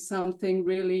maybe something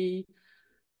really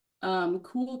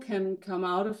cool can come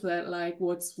out of that. Like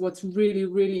what's really,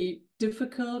 really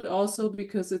difficult also,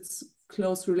 because it's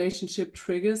close relationship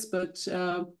triggers, but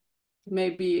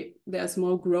maybe there's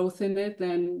more growth in it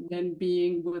than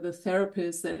being with a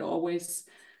therapist that always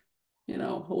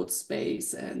holds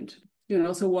space. And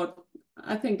so what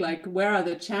I think like, where are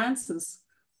the chances?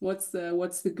 What's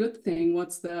the good thing?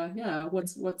 What's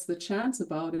the chance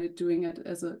about it, doing it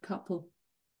as a couple?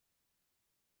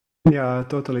 Yeah, I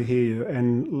totally hear you.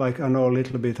 And like, I know a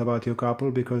little bit about your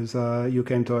couple because you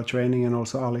came to our training, and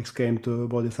also Alex came to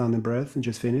Body, Sound and Breath and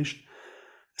just finished.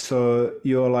 So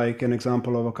you're like an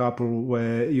example of a couple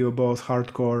where you're both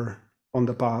hardcore on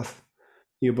the path,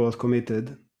 you're both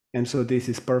committed. And so this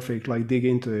is perfect, like dig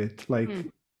into it, like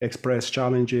express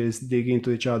challenges, dig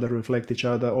into each other, reflect each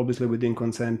other, obviously within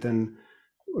consent and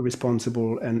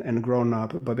responsible and grown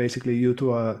up. But basically you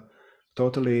two are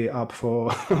totally up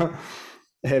for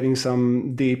having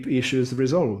some deep issues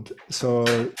resolved. So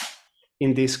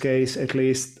in this case, at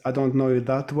least, I don't know you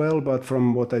that well, but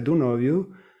from what I do know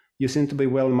you, you seem to be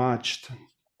well matched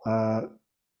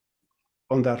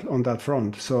on that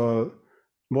front. So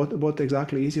what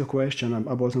exactly is your question?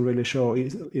 I wasn't really sure.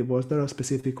 Was there a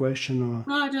specific question? Or?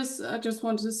 No, I just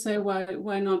wanted to say,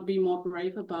 why not be more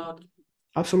brave about?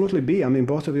 Absolutely be. I mean,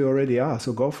 both of you already are,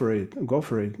 so go for it. Go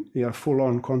for it. Yeah, full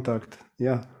on contact.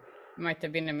 Yeah. Might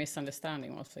have been a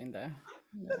misunderstanding also in the.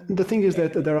 The thing is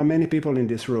that there are many people in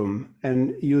this room,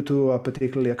 and you two are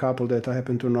particularly a couple that I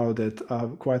happen to know that are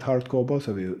quite hardcore, both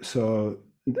of you. So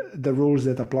the rules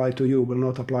that apply to you will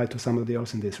not apply to somebody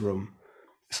else in this room.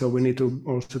 So we need to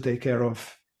also take care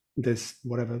of this,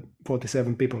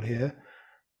 47 people here,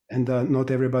 and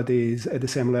not everybody is at the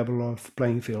same level of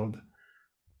playing field.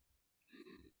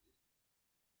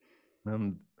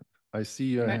 I see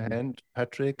your hand,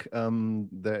 Patrick.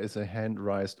 There is a hand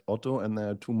raised, Otto, and there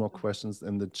are two more questions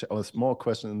in the chat, or a small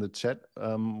question in the chat.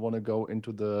 Want to go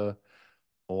into the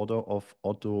order of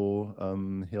Otto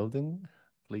Hilding?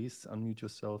 Please unmute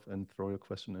yourself and throw your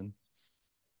question in.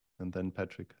 And then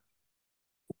Patrick.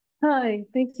 Hi,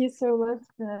 thank you so much.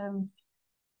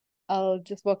 I'll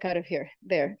just walk out of here.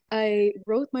 There. I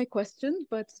wrote my question,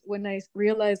 but when I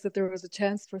realized that there was a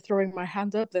chance for throwing my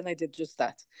hand up, then I did just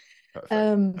that.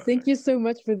 Perfect. Thank you so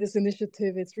much for this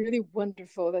initiative. It's really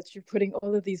wonderful that you're putting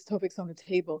all of these topics on the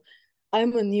table.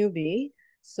 I'm a newbie,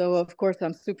 so of course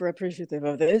I'm super appreciative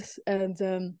of this.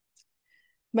 And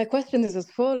my question is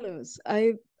as follows.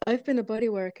 I've been a body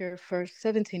worker for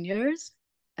 17 years,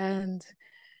 and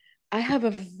I have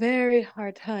a very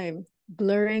hard time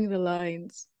blurring the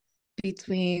lines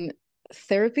between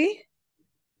therapy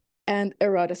and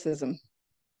eroticism.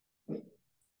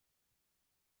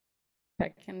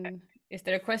 Is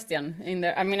there a question in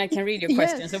there? I mean, I can read your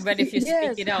question, yes, so but if you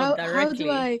speak it out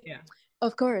directly.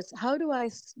 Of course, how do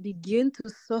I begin to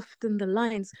soften the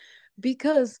lines?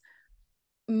 Because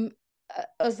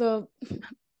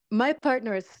my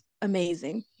partner is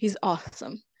amazing. He's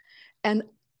awesome. And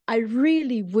I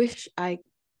really wish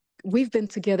we've been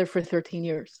together for 13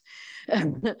 years.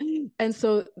 And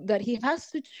so that he has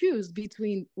to choose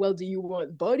between, well, do you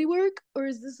want body work or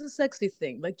is this a sexy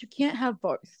thing? Like, you can't have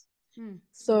both.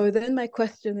 So then my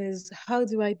question is, how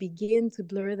do I begin to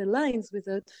blur the lines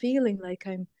without feeling like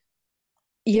I'm,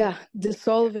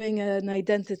 dissolving an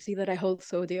identity that I hold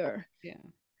so dear? Yeah.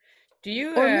 Do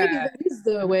you? Or maybe that is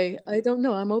the way. I don't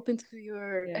know. I'm open to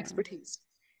your expertise.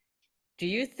 Do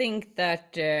you think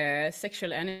that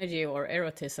sexual energy or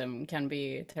erotism can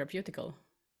be therapeutical?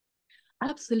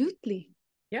 Absolutely.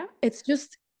 Yeah. It's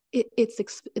just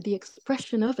it's the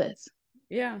expression of it.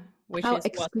 Yeah. Which how is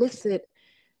explicit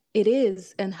it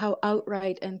is and how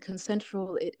outright and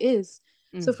consensual it is.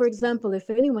 So, for example, if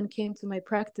anyone came to my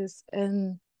practice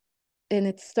and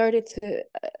it started to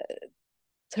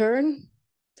turn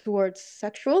towards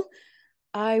sexual,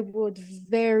 I would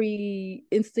very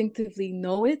instinctively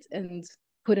know it and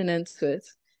put an end to it.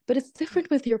 But it's different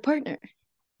with your partner.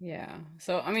 Yeah.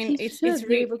 So I mean, it's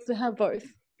be able to have both.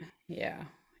 Yeah.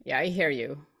 Yeah, I hear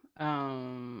you.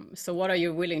 So what are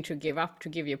you willing to give up to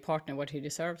give your partner what he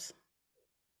deserves?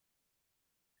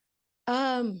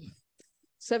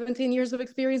 17 years of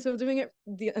experience of doing it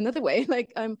another way.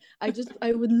 Like I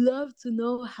would love to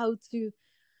know how to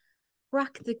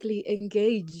practically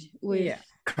engage with.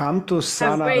 Come to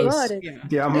Sana's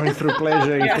dearmouring through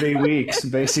pleasure in 3 weeks.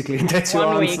 Basically, that's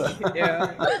your answer. 1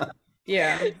 week.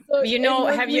 Yeah. So you know,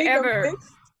 have you ever?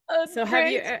 So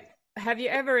have you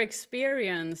ever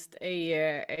experienced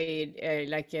a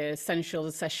like a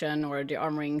sensual session or the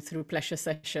dearmouring through pleasure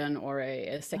session or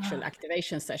a sexual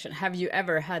activation session? Have you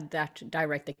ever had that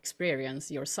direct experience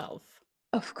yourself?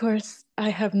 Of course, I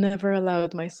have never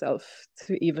allowed myself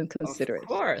to even consider it. Of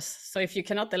course. So if you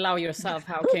cannot allow yourself,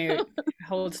 how can you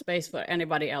hold space for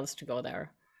anybody else to go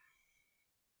there?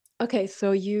 Okay,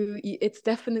 so it's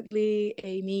definitely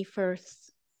a me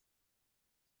first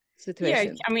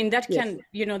situation. Yeah, I mean that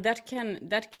can,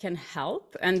 that can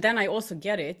help. And then I also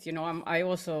get it, I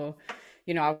also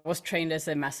you know, I was trained as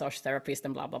a massage therapist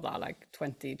and blah, blah, blah, like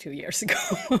 22 years ago.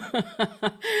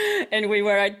 And we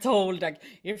were told, like,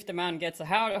 if the man gets a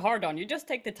hard on, you just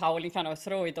take the towel and kind of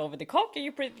throw it over the cock and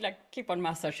you like keep on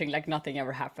massaging like nothing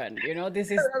ever happened. You know, this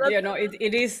is, you know,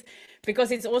 it is, because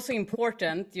it's also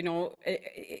important, you know,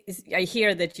 I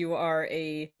hear that you are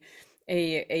a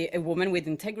woman with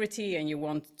integrity and you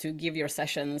want to give your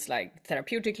sessions like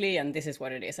therapeutically, and this is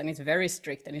what it is, and it's very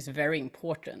strict and it's very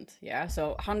important. Yeah,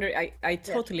 so 100, I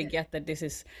totally get that this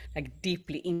is like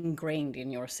deeply ingrained in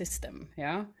your system.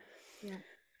 Yeah,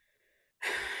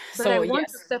 but so I want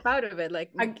yes, to step out of it,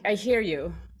 like I hear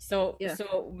you. So Yeah.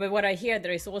 but what I hear,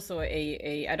 there is also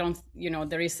I don't, you know,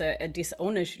 there is a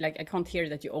disownership. Like I can't hear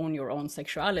that you own your own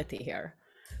sexuality here,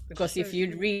 because if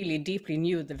you really deeply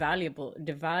knew the value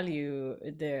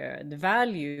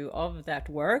of that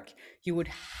work, you would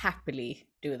happily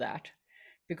do that,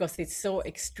 because it's so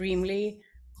extremely,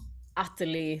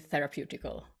 utterly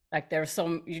therapeutical. Like there's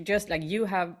some, you just like, you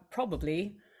have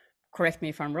probably, correct me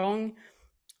if I'm wrong,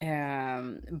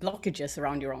 blockages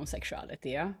around your own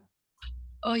sexuality. Yeah.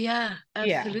 Oh yeah,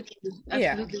 absolutely,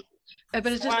 Yeah. absolutely. But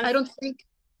it's just, I don't think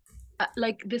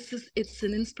like it's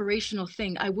an inspirational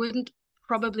thing. I would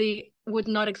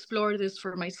not explore this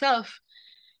for myself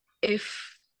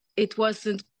if it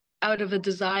wasn't out of a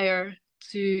desire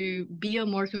to be a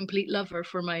more complete lover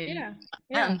for my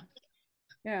man.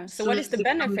 Yeah. So what is the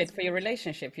benefit for your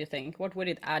relationship, you think? What would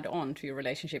it add on to your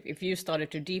relationship if you started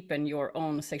to deepen your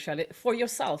own sexuality for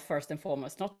yourself, first and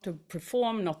foremost, not to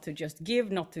perform, not to just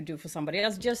give, not to do for somebody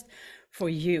else, just for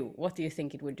you? What do you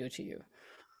think it would do to you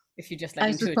if you just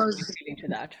like intuitively feel into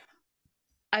that?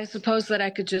 I suppose that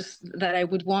I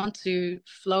would want to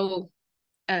flow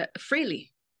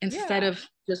freely instead of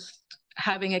just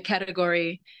having a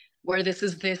category where this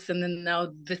is this and then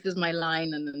now this is my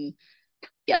line, and then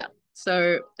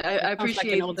so I appreciate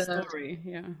like an old story.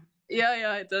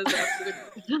 Yeah, it does,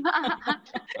 absolutely.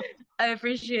 I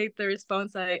appreciate the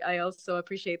response. I also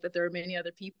appreciate that there are many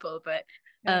other people, but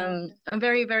I'm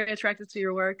very, very attracted to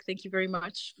your work. Thank you very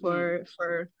much for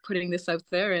putting this out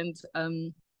there, and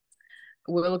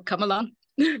we'll come along.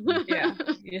 Yeah,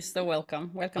 you're so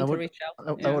welcome. Welcome to reach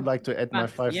out. I would like to add my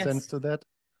 5 cents to that.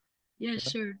 Yeah,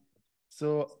 sure.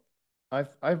 So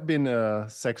I've been a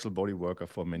sexual body worker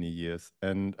for many years,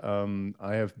 and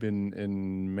I have been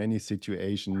in many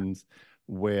situations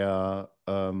where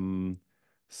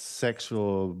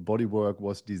sexual body work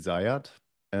was desired,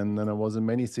 and then I was in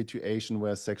many situations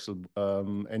where sexual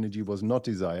energy was not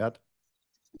desired.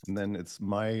 And then it's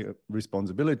my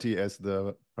responsibility as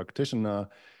the practitioner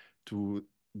to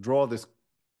draw this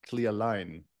clear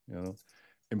line, you know.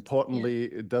 Importantly,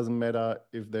 it doesn't matter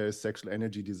if there is sexual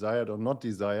energy desired or not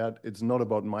desired. It's not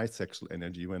about my sexual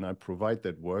energy when I provide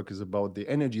that work. It's about the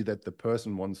energy that the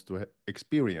person wants to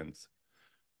experience.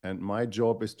 And my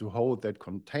job is to hold that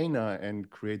container and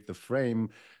create the frame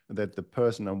that the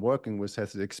person I'm working with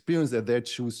has the experience that they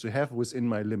choose to have within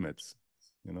my limits,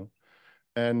 you know.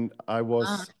 And I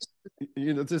was,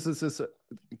 you know, this is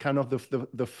kind of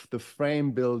the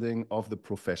frame building of the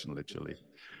profession, literally.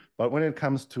 But when it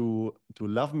comes to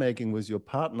lovemaking with your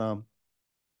partner,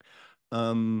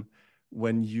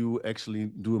 when you actually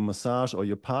do a massage or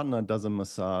your partner does a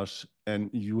massage and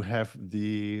you have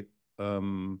the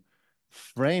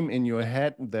frame in your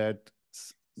head that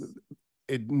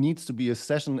it needs to be a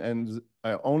session and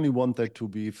I only want that to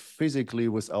be physically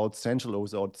without sensual or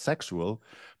without sexual,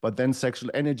 but then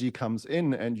sexual energy comes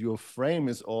in and your frame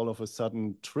is all of a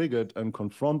sudden triggered and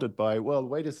confronted by, well,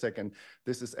 wait a second,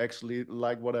 this is actually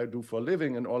like what I do for a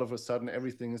living, and all of a sudden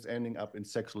everything is ending up in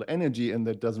sexual energy and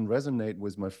that doesn't resonate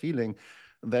with my feeling,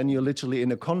 then you're literally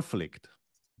in a conflict.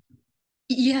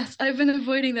 Yes, I've been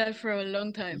avoiding that for a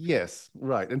long time. Yes,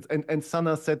 right. And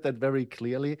Sanna said that very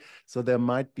clearly. So there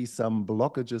might be some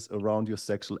blockages around your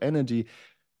sexual energy.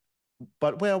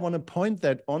 But where I want to point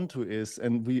that onto is,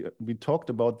 and we talked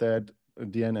about that,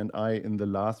 Diane and I, in the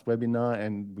last webinar,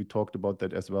 and we talked about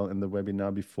that as well in the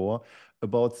webinar before,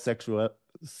 about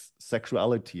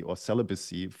sexuality or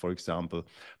celibacy, for example.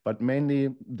 But mainly,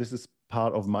 this is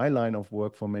part of my line of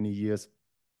work for many years,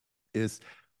 is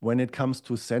when it comes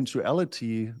to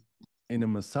sensuality in a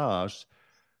massage,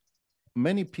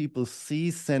 many people see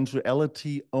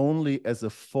sensuality only as a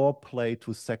foreplay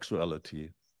to sexuality.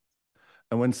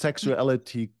 And when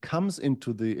sexuality comes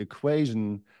into the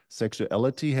equation,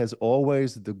 sexuality has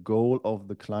always the goal of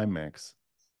the climax.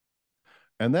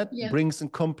 And that brings a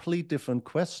complete different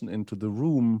question into the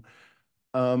room.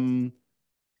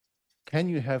 can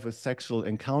you have a sexual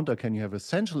encounter? Can you have a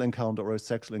sensual encounter or a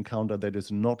sexual encounter that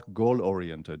is not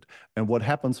goal-oriented? And what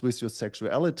happens with your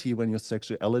sexuality when your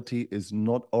sexuality is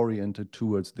not oriented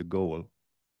towards the goal?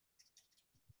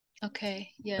 Okay,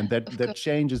 yeah. And that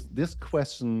changes this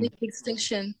question. Big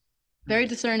distinction. Very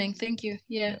discerning. Thank you.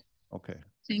 Yeah. Okay.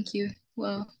 Thank you.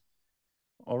 Wow.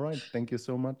 All right. Thank you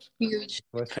so much. Huge.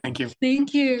 Thank you.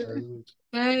 Thank you.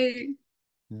 Bye.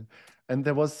 Yeah. And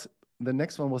the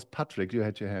next one was Patrick. You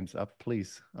had your hands up.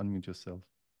 Please unmute yourself.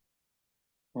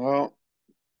 Well,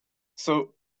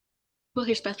 so. Well,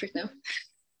 here's Patrick now.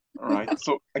 All right.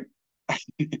 So, can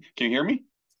you hear me?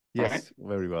 Yes, right.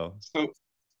 Very well.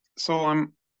 So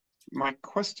my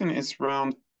question is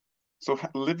around, so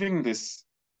living this,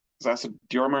 as a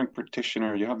dearmouring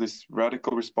practitioner, you have this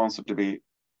radical responsibility,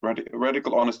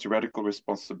 radical honesty, radical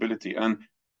responsibility. And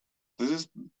this is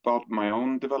about my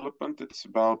own development. It's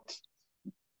about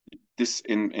this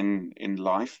in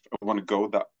life. I want to go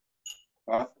that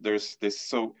path. There's this,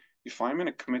 so if I'm in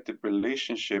a committed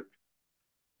relationship,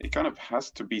 it kind of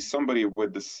has to be somebody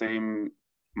with the same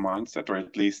mindset, or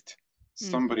at least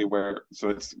somebody where,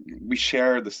 so we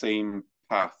share the same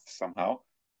path somehow.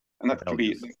 And that can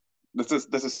be, this is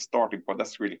a starting point.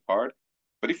 That's really hard.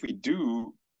 But if we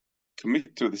do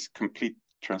commit to this complete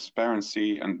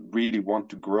transparency and really want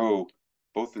to grow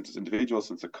both as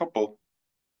individuals and as a couple,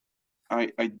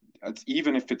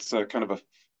 even if it's a kind of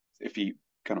if we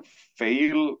kind of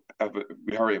fail,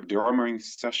 we are a dearmouring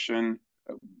session,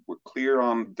 we're clear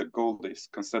on the goal, this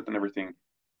consent and everything.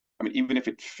 I mean, even if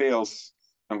it fails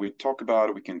and we talk about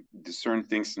it, we can discern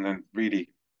things and then really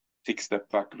take a step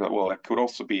back. Well, it could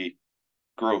also be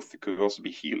growth. It could also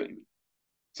be healing.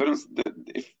 So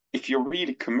if you're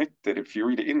really committed, if you're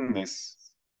really in this,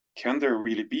 can there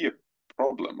really be a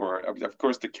problem? Or of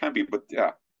course there can be, but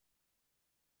yeah.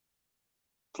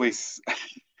 Please,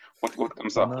 what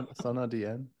comes up? Sana,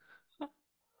 DN.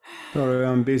 Sorry,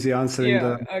 I'm busy answering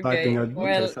Okay. typing.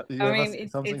 Well, you I mean,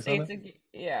 it's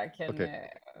yeah, I can. Okay.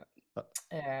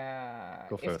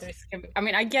 Go first. I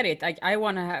mean, I get it. I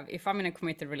want to have, if I'm in a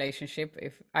committed relationship,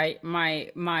 if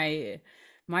my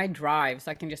drives,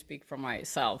 I can just speak for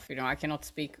myself. You know, I cannot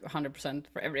speak 100%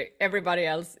 for everybody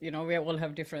else. You know, we all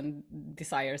have different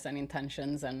desires and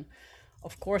intentions, and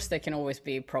of course there can always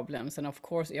be problems. And of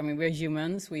course, I mean, we're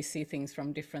humans. We see things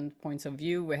from different points of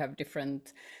view. We have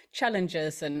different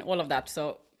challenges and all of that.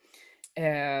 So.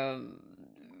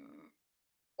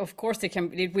 Of course, it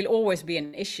will always be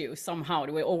an issue somehow.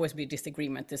 There will always be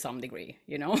disagreement to some degree,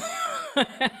 you know.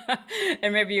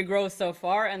 And maybe you grow so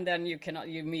far, and then you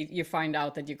find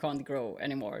out that you can't grow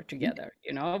anymore together,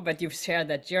 you know. But you've shared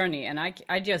that journey, and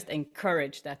I just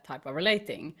encourage that type of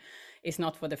relating. It's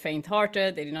not for the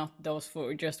faint-hearted. It's not those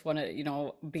who just want to, you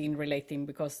know, be in relating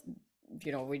because,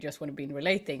 you know, we just want to be in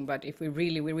relating. But if we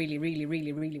really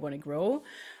want to grow,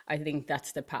 I think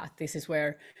that's the path. This is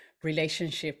where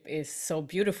relationship is so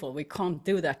beautiful. We can't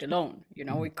do that alone. You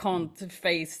know, we can't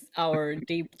face our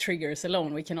deep triggers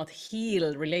alone. We cannot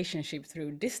heal relationship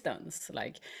through distance.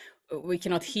 Like, we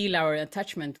cannot heal our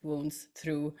attachment wounds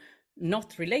through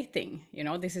not relating. You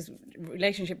know,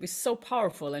 relationship is so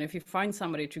powerful. And if you find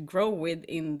somebody to grow with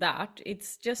in that,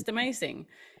 it's just amazing.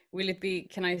 Will it be,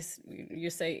 you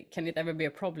say, can it ever be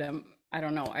a problem? I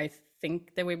don't know. I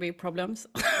think there will be problems.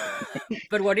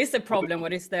 But what is the problem?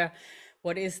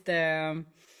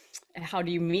 How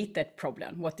do you meet that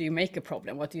problem? What do you make a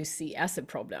problem? What do you see as a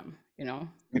problem? You know?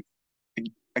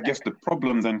 I guess the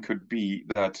problem then could be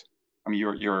that, I mean,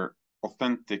 you're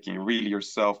authentic and you're really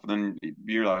yourself, and then you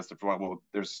realize that, well,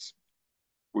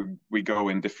 we go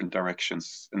in different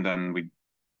directions, and then we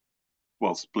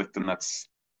split, and that's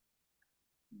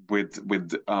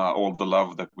with all the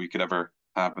love that we could ever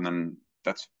have, and then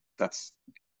that's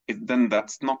it. Then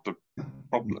that's not the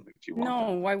problem, if you want.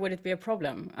 No, why would it be a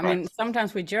problem? I mean,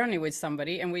 sometimes we journey with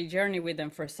somebody and we journey with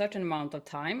them for a certain amount of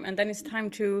time, and then it's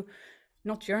time to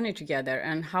not journey together.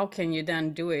 And how can you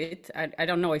then do it? I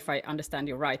don't know if I understand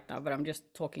you right now, but I'm just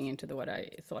talking into what I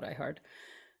thought I heard.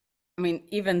 I mean,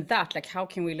 even that, like, how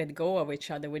can we let go of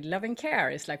each other with love and care?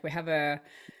 It's like we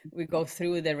go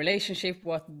through the relationship.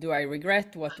 What do I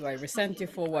regret? What do I resent you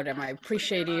for? What am I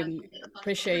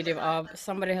appreciative of?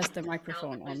 Somebody has the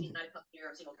microphone on.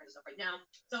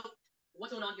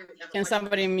 Can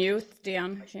somebody mute,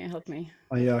 Diane? Can you help me?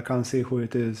 Yeah, I can't see who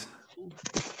it is.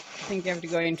 I think you have to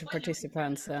go into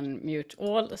participants and mute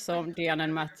all. So Diane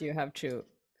and Matt, you have to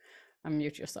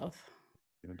unmute yourself.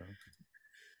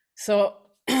 So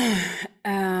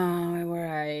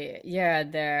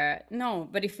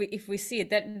but if we see it,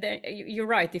 that you're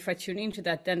right. If I tune into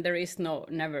that, then there is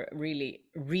never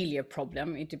really a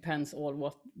problem. It depends on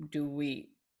what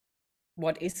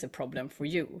what is a problem for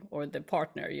you or the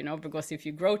partner, you know, because if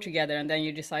you grow together and then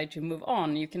you decide to move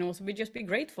on, you can also just be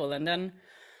grateful, and then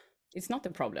it's not a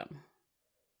problem.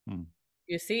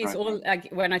 You see, it's all like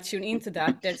when I tune into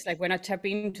that, that's like when I tap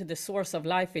into the source of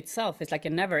life itself, it's like a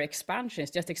never expansion,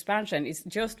 it's just expansion. It's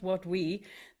just what the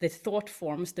thought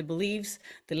forms, the beliefs,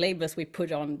 the labels we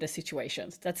put on the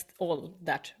situations. That's all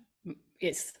that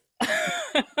is.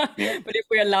 But if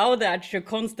we allow that to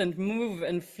constant move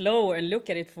and flow and look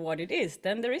at it for what it is,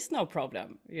 then there is no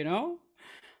problem, you know?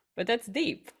 But that's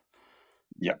deep.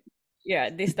 Yeah.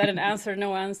 Yeah, is that an answer,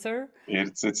 no answer?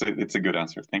 It's a good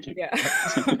answer. Thank you. Yeah.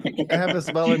 I have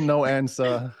as well a no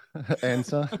answer.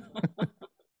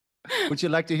 Would you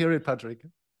like to hear it, Patrick?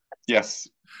 Yes.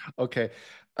 Okay.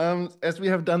 As we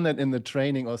have done that in the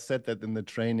training, or said that in the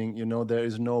training, you know, there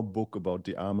is no book about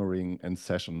dearmoring and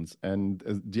sessions. And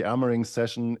dearmoring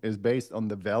session is based on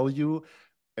the value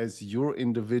as your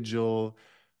individual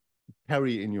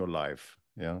carry in your life.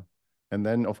 Yeah. And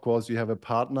then, of course, you have a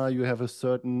partner, you have a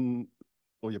certain,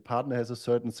 or your partner has a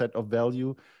certain set of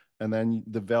value. And then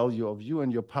the value of you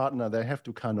and your partner, they have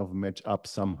to kind of match up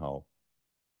somehow.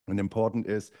 And important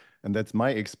is, and that's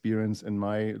my experience in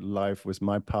my life with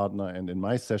my partner and in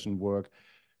my session work,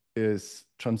 is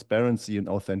transparency and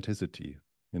authenticity,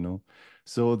 you know?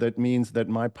 So that means that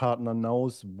my partner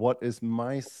knows what is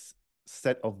my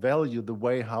set of value, the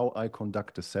way how I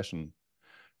conduct a session.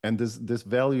 And this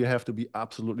value have to be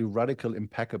absolutely radical,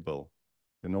 impeccable.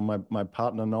 You know, my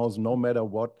partner knows no matter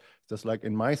what, just like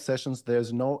in my sessions,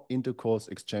 there's no intercourse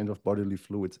exchange of bodily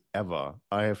fluids ever.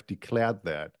 I have declared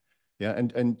that. Yeah,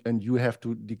 and you have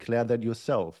to declare that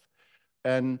yourself.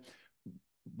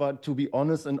 But to be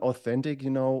honest and authentic,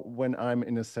 you know, when I'm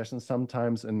in a session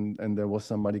sometimes and there was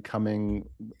somebody coming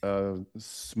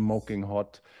smoking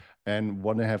hot and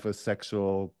want to have a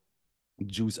sexual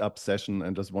juice up session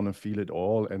and just want to feel it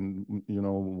all, and you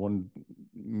know, want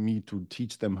me to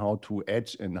teach them how to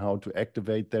edge and how to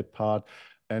activate that part.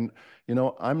 And you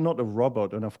know, I'm not a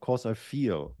robot, and of course I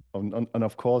feel, and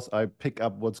of course I pick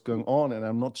up what's going on, and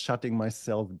I'm not shutting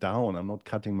myself down, I'm not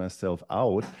cutting myself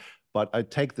out, but I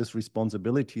take this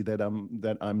responsibility that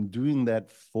I'm doing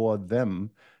that for them.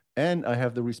 And I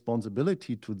have the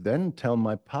responsibility to then tell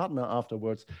my partner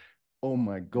afterwards, oh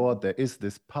my God, there is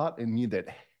this part in me that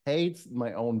hates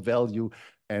my own value,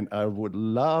 and I would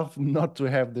love not to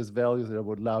have this value. I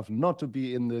would love not to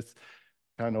be in this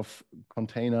kind of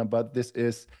container, but this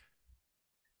is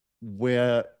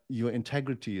where your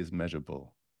integrity is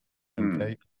measurable,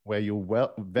 and where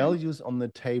your values on the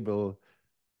table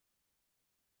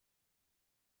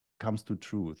comes to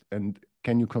truth. And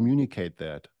can you communicate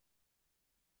that?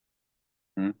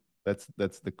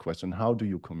 That's the question. How do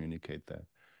you communicate that?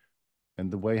 And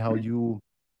the way how you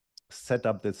set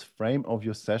up this frame of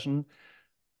your session,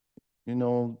 you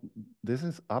know, this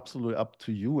is absolutely up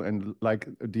to you. And like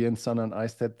Dean, Sana, and I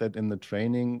said that in the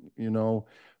training, you know,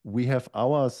 we have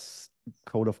our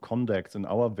code of conduct and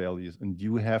our values, and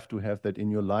you have to have that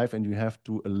in your life, and you have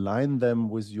to align them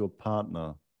with your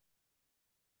partner.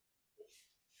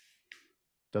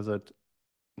 Does it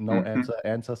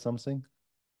answer something?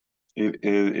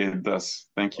 It does.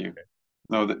 Thank you. Okay.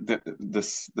 No, the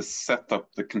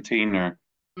setup, the container,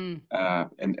 and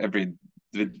every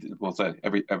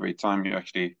time you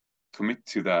actually commit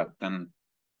to that, then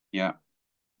yeah,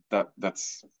 that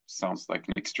sounds like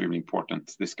an extremely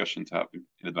important discussion to have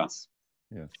in advance.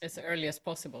 Yes, as early as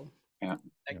possible. Yeah.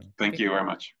 Thank you very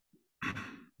much.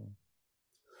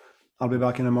 I'll be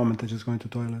back in a moment. I'm just going to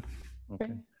toilet.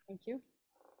 Okay. Thank you.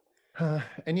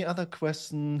 Any other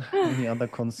question? Any other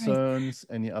concerns?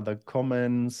 Right. Any other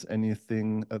comments?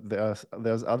 Anything? There's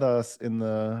others in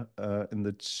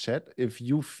the chat. If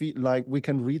you feel like we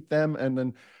can read them, and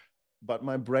then, but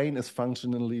my brain is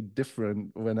functionally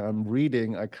different when I'm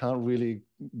reading. I can't really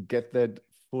get that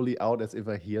fully out as if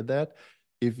I hear that.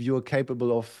 If you're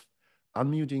capable of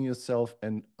unmuting yourself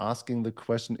and asking the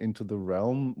question into the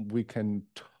realm, we can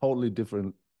totally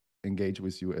different engage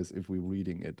with you as if we're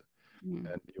reading it. And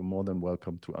you're more than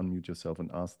welcome to unmute yourself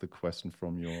and ask the question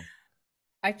from your...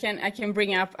 I can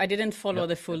bring up, I didn't follow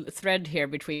the full thread here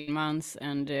between Mans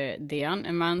and Dean.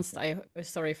 And Mans,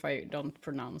 sorry if I don't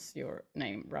pronounce your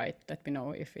name right. Let me know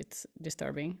if it's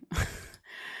disturbing.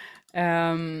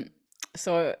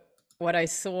 So what I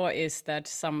saw is that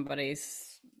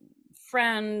somebody's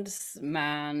friend's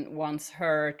man wants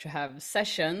her to have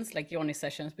sessions, like yoni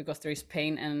sessions, because there is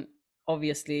pain, and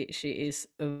obviously she is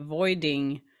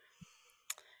avoiding...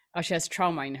 she has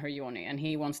trauma in her yoni, and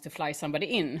he wants to fly somebody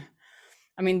in.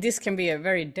 I mean, this can be a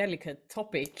very delicate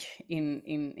topic in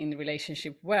the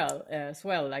relationship as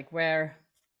well, like where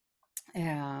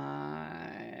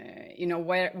you know,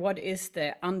 what is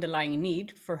the underlying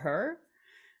need for her?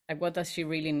 Like, what does she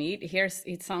really need? Here's,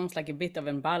 it sounds like a bit of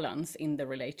imbalance in the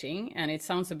relating, and it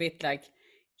sounds a bit like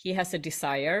he has a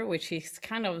desire, which he's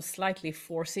kind of slightly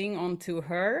forcing onto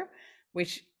her,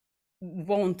 which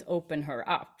won't open her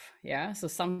up. Yeah. So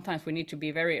sometimes we need to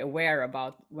be very aware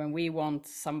about when we want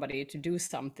somebody to do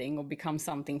something or become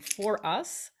something for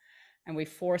us, and we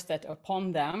force that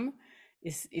upon them,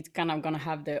 is it's kind of going to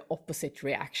have the opposite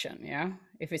reaction. Yeah.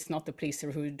 If it's not the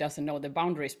pleaser who doesn't know the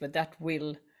boundaries, but that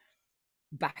will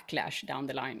backlash down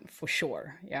the line for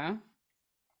sure. Yeah.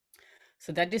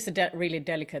 So that is a really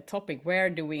delicate topic.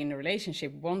 Where do we in a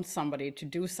relationship want somebody to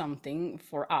do something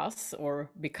for us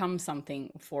or become something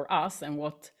for us, and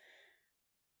what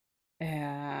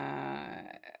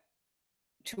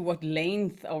to what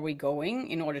length are we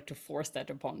going in order to force that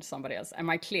upon somebody else? Am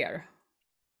I clear?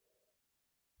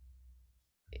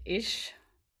 Ish.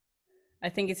 I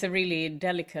think it's a really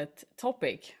delicate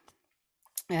topic.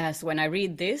 So when I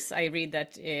read this, I read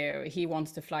that he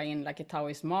wants to fly in like a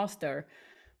Taoist master,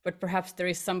 but perhaps there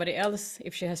is somebody else.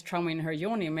 If she has trauma in her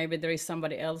yoni, maybe there is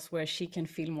somebody else where she can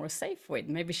feel more safe with.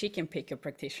 Maybe she can pick a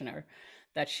practitioner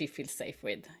that she feels safe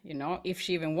with, you know, if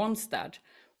she even wants that.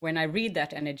 When I read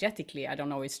that energetically, I don't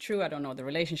know it's true, I don't know the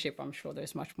relationship, I'm sure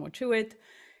there's much more to it.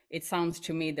 It sounds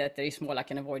to me that there is more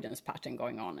like an avoidance pattern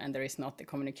going on, and there is not the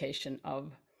communication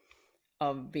of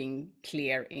being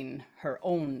clear in her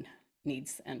own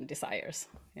needs and desires.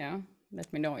 Yeah,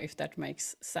 let me know if that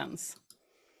makes sense.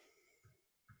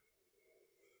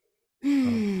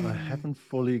 I haven't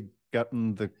fully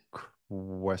gotten the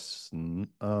question.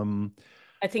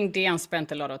 I think Diane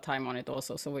spent a lot of time on it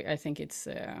also, so I think it's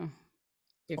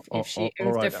if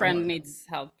the friend needs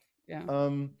help. Yeah.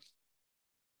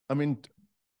 I mean,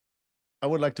 I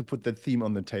would like to put that theme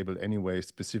on the table anyway,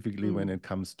 specifically when it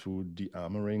comes to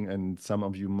dearmoring, and some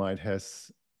of you might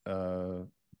has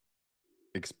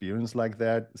experience like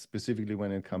that, specifically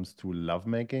when it comes to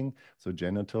lovemaking, so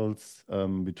genitals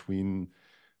between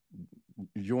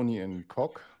yoni and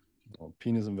cock, or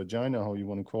penis and vagina, how you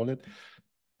want to call it.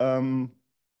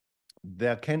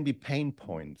 There can be pain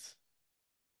points,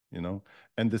 you know,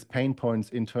 and this pain points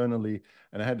internally,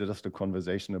 and I had just a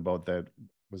conversation about that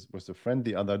with a friend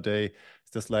the other day.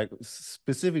 It's just like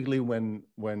specifically when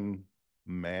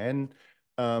men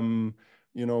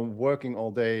you know, working all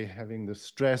day, having the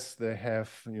stress they have,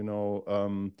 you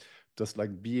know, just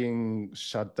like being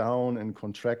shut down and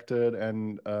contracted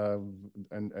and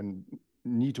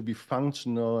need to be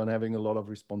functional and having a lot of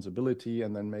responsibility,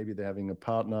 and then maybe they're having a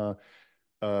partner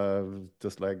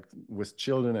just like with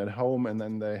children at home, and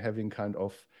then they're having kind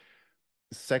of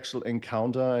sexual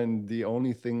encounter, and the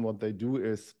only thing what they do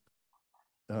is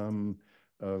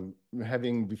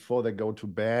having, before they go to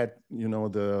bed, you know,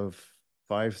 the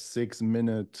 5-6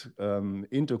 minute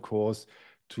intercourse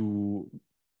to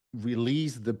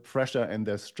release the pressure and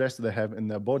the stress they have in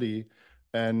their body.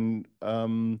 And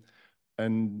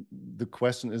the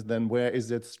question is then, where is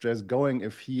that stress going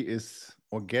if he is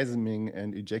orgasming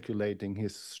and ejaculating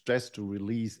his stress to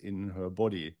release in her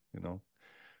body, you know?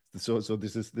 So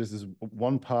this is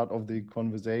one part of the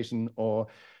conversation. Or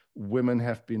women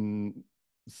have been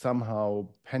somehow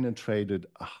penetrated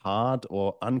hard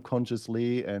or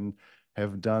unconsciously and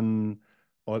have done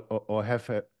or have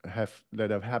that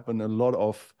have happened a lot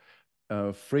of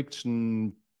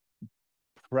friction,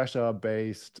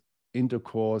 pressure-based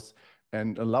intercourse,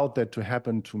 and allowed that to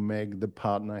happen to make the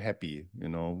partner happy, you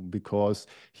know, because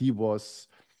he was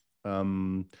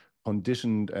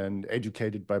conditioned and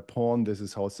educated by porn. This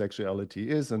is how sexuality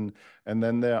is, and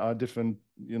then there are different,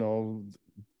 you know,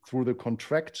 through the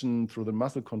contraction, through the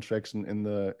muscle contraction in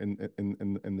the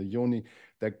yoni,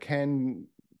 there can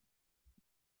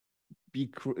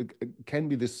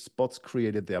be these spots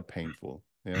created. They are painful.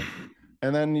 Yeah.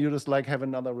 And then you just like have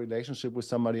another relationship with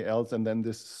somebody else, and then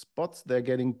these spots, they're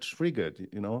getting triggered,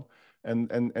 you know,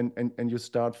 and you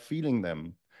start feeling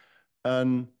them.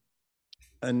 And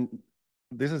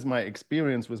this is my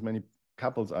experience with many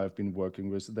couples I've been working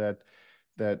with, that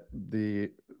the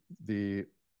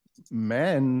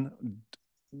men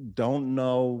don't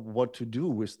know what to do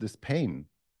with this pain,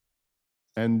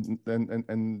 and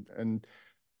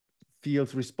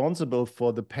feels responsible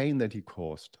for the pain that he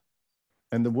caused.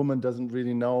 And the woman doesn't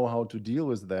really know how to deal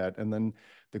with that. And then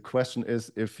the question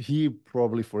is, if he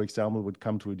probably, for example, would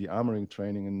come to a dearmoring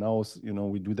training and knows, you know,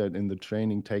 we do that in the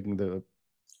training, taking the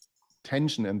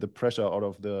tension and the pressure out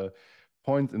of the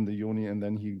point in the yoni, and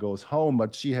then he goes home,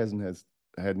 but she hadn't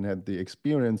had the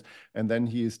experience, and then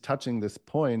he is touching these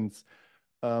points,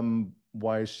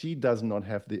 why she does not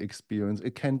have the experience,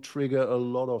 it can trigger a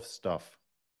lot of stuff.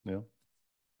 Yeah.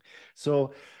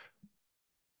 So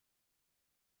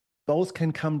both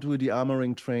can come to a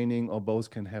dearmoring training, or both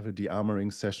can have a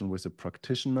dearmoring session with a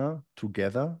practitioner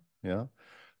together. Yeah.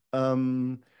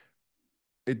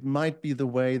 It might be the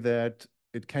way that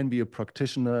it can be a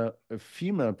practitioner, a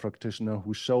female practitioner,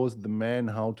 who shows the man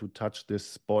how to touch this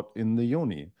spot in the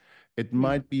yoni. It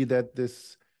might be that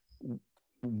this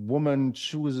woman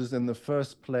chooses in the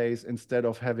first place, instead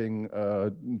of having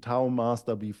a Tao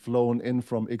master be flown in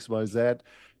from XYZ,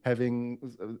 having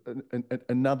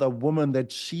another woman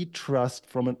that she trusts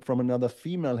from another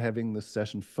female having the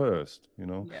session first, you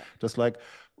know? Yeah. Just like,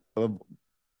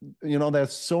 you know,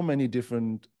 there's so many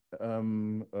different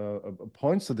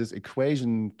points to this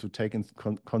equation to take into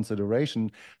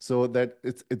consideration, so that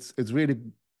it's really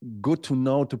good to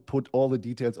know, to put all the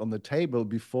details on the table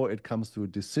before it comes to a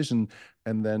decision,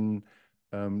 and then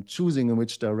choosing in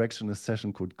which direction a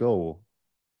session could go.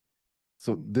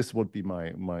 So this would be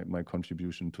my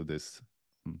contribution to this.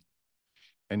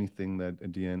 Anything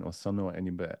that Diane or Sana or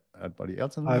anybody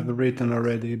else in the I've room? written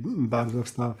already bags of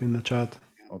stuff in the chat.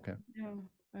 Okay.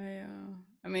 Yeah,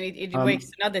 I mean, it wakes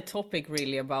another topic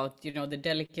really about, you know, the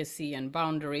delicacy and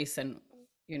boundaries, and,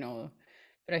 you know,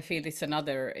 but I feel it's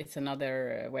another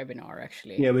webinar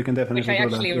actually. Yeah, we can definitely Which I do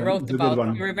actually that. Yeah, wrote it's a good about.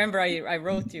 one. You remember I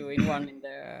wrote you in one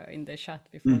in the chat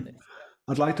before this.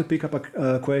 I'd like to pick up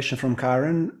a question from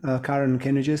Karen. Karen,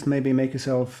 can you just maybe make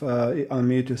yourself,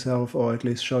 unmute yourself, or at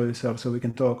least show yourself so we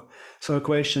can talk? So the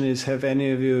question is, have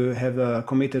any of you have a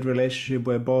committed relationship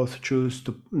where both choose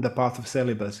the path of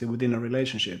celibacy within a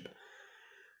relationship?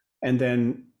 And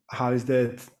then how is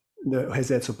that, has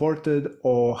that supported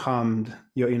or harmed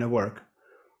your inner work?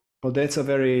 Well, that's a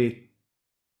very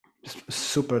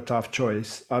super tough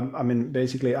choice. I mean,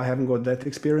 basically, I haven't got that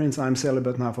experience. I'm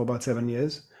celibate now for about 7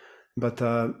 years. But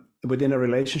within a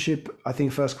relationship, I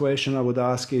think first question I would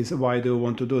ask is, why do you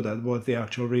want to do that? What's the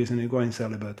actual reason you're going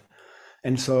celibate?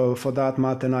 And so for that,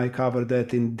 Matt and I covered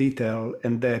that in detail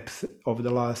and depth over the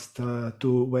last 2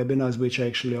 webinars, which are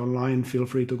actually online. Feel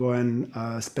free to go and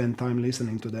spend time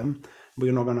listening to them.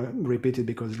 We're not going to repeat it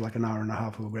because it's like an hour and a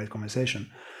half of a great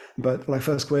conversation. But like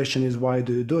first question is, why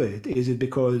do you do it? Is it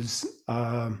because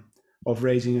of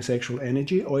raising your sexual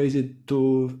energy, or is it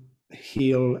to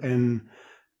heal and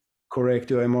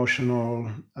correct your emotional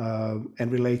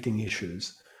and relating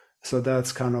issues? So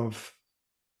that's kind of,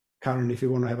 Karen, if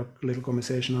you want to have a little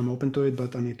conversation, I'm open to it,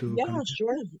 but I need to. Yeah,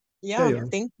 sure. Yeah,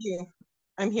 thank you.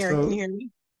 I'm here. So, can you hear me?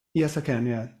 Yes, I can.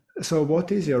 Yeah. So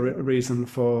what is your reason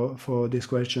for this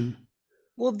question?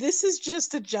 Well, this is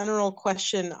just a general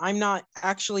question. I'm not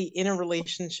actually in a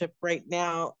relationship right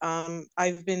now.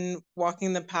 I've been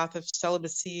walking the path of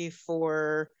celibacy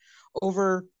for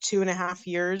over 2.5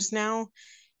 years now.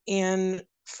 And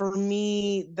for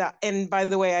me, that, and by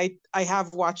the way, I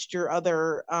have watched your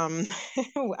other, I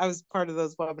was part of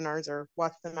those webinars or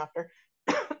watched them after,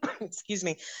 excuse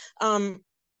me. For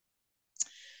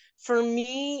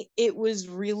me, it was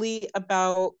really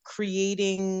about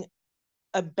creating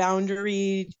a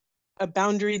boundaried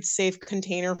safe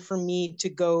container for me to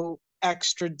go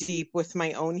extra deep with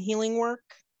my own healing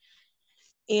work.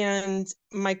 And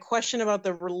my question about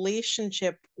the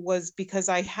relationship was because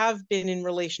I have been in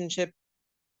relationship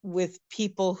with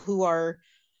people who are,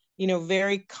 you know,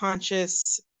 very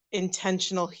conscious,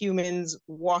 intentional humans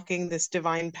walking this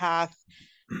divine path,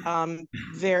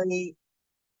 very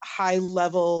high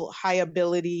level, high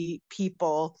ability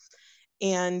people.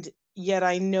 And yet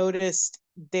I noticed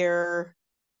there,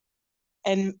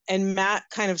 and Matt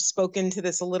kind of spoke into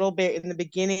this a little bit in the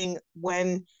beginning,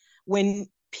 when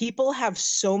people have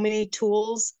so many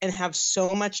tools and have so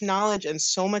much knowledge and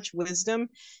so much wisdom,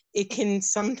 it can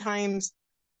sometimes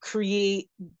create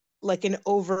like an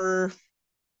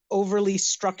overly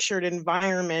structured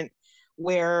environment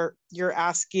where you're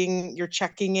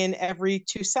checking in every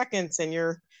 2 seconds, and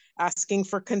you're asking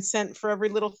for consent for every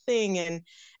little thing.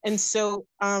 And so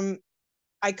I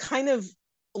kind of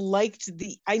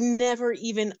I never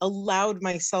even allowed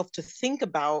myself to think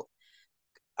about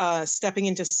stepping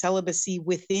into celibacy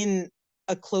within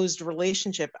a closed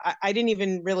relationship. I didn't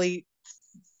even really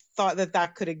thought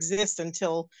that could exist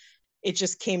until it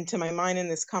just came to my mind in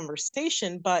this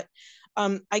conversation. But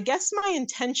I guess my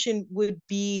intention would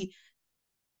be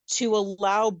to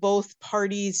allow both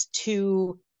parties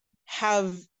to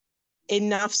have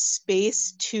enough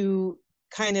space to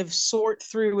kind of sort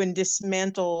through and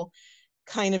dismantle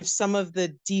kind of some of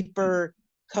the deeper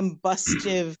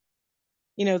combustive,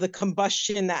 you know, the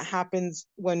combustion that happens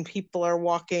when people are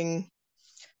walking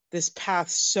this path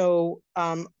so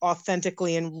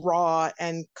authentically and raw,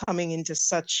 and coming into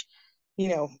such, you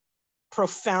know,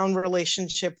 profound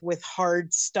relationship with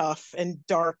hard stuff and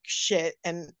dark shit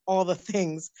and all the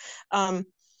things.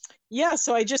 yeah,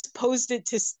 so I just posed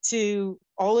it to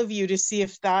all of you to see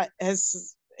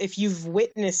if you've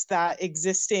witnessed that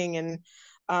existing. And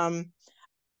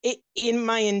in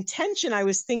my intention, I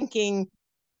was thinking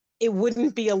it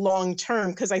wouldn't be a long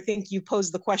term, because I think you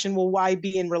posed the question, well, why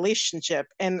be in relationship?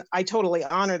 And I totally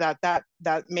honor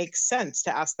that makes sense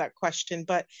to ask that question.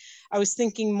 But I was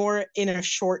thinking more in a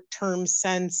short term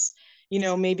sense,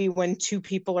 maybe when two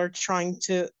people are trying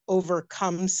to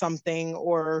overcome something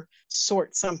or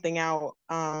sort something out.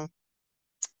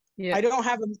 Yeah. I don't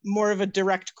have more of a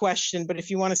direct question, but if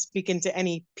you want to speak into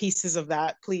any pieces of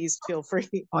that, please feel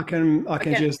free. I can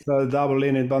just double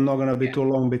in it, but I'm not going to be too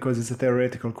long because it's a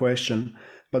theoretical question.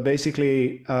 But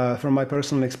basically, from my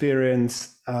personal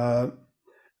experience,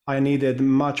 I needed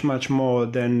much, much more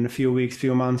than a few weeks,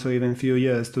 few months, or even a few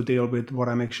years to deal with what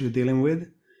I'm actually dealing with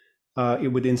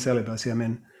within celibacy. I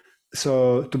mean,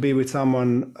 so to be with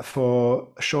someone for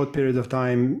a short period of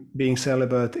time, being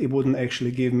celibate, it wouldn't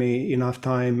actually give me enough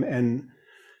time and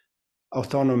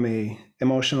autonomy,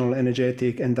 emotional,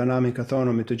 energetic, and dynamic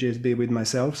autonomy to just be with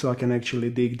myself, so I can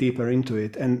actually dig deeper into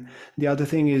it. And the other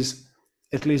thing is,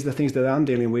 at least the things that I'm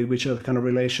dealing with, which are kind of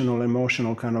relational,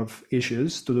 emotional kind of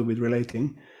issues to do with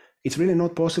relating, it's really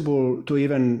not possible to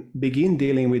even begin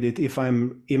dealing with it if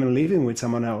I'm even living with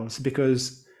someone else,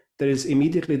 because there is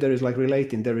like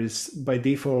relating, there is by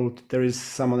default, there is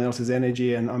someone else's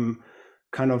energy, and I'm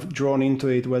kind of drawn into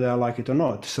it whether I like it or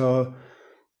not. So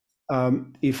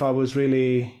if I was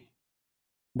really,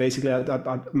 basically,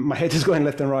 my head is going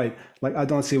left and right. Like, I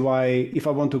don't see why, if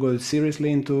I want to go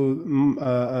seriously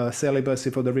into celibacy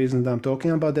for the reasons that I'm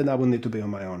talking about, then I would need to be on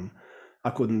my own.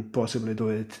 I couldn't possibly do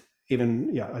it.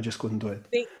 I just couldn't do it.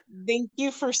 Thank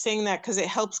you for saying that, because it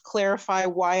helps clarify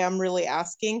why I'm really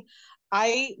asking.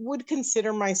 I would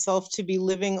consider myself to be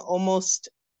living almost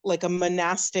like a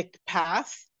monastic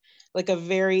path, like a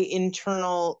very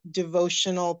internal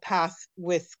devotional path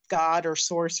with God or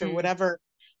source or whatever.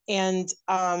 And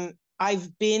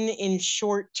I've been in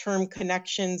short-term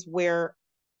connections where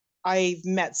I've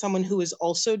met someone who is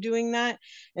also doing that.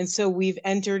 And so we've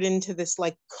entered into this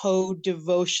like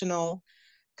co-devotional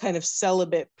kind of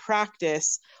celibate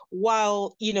practice,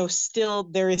 while still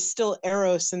there is still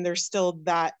eros and there's still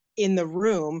that in the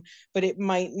room, but it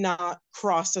might not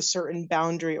cross a certain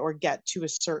boundary or get to a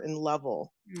certain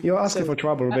level. You're asking for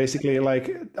trouble, basically.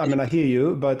 Like, I mean, I hear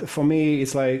you, but for me,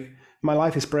 it's like my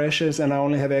life is precious and I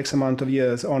only have X amount of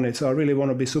years on it. So I really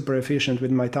want to be super efficient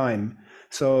with my time.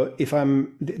 So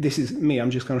this is me,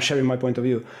 I'm just kind of sharing my point of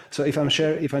view. So if I'm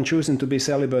choosing to be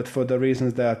celibate for the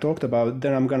reasons that I talked about,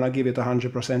 then I'm going to give it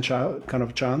 100% kind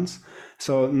of chance.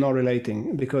 So no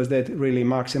relating, because that really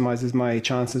maximizes my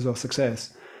chances of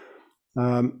success.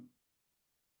 I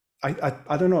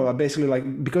don't know. I basically,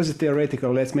 like, because it's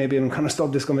theoretical, let's maybe kind of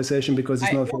stop this conversation because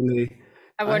it's not really.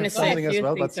 I want to say a few as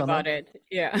well, things but about it.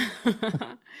 Yeah.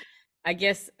 I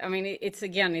guess, I mean, it's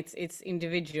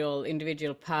individual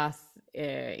path,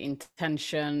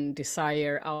 intention,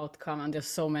 desire, outcome, and there's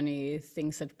so many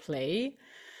things at play.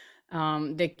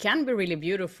 They can be really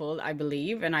beautiful, I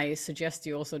believe, and I suggest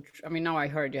you also, I mean, now I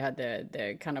heard you had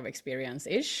the kind of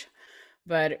experience-ish,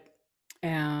 but I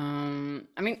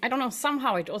mean, I don't know,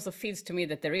 somehow it also feels to me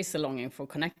that there is a longing for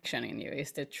connection in you.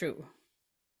 Is that true?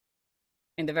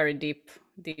 In the very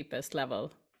deepest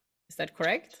level. Is that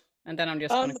correct? And then I'm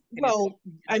just going to well,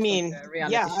 I mean,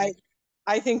 yeah,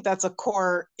 I think that's a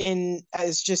core in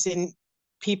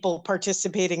people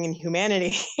participating in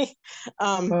humanity.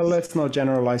 Well, let's not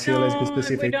generalize here. Let's be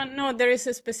specific. We don't know. There is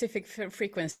a specific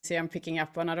frequency I'm picking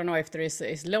up on. I don't know if there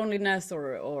is loneliness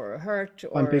or hurt.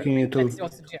 Or I'm picking it too.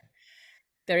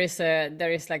 There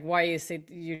is like, why is it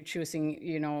you choosing,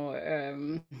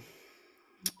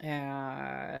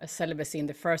 celibacy in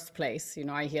the first place?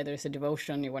 I hear there's a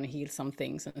devotion, you want to heal some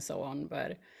things and so on,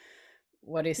 but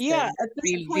what is the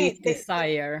real deep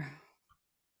desire?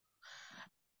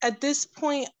 At this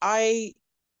point,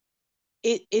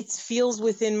 it feels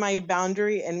within my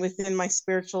boundary and within my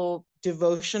spiritual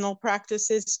devotional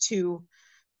practices to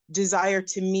desire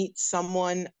to meet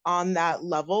someone on that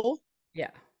level.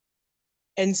 Yeah.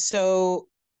 And so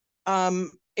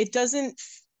it doesn't,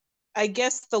 I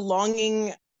guess the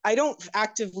longing, I don't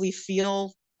actively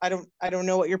feel, I don't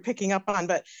know what you're picking up on,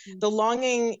 but the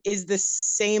longing is the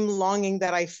same longing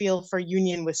that I feel for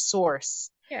union with source.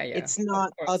 Yeah. It's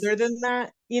not other than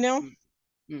that,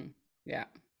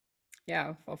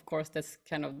 Yeah, of course, that's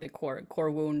kind of the core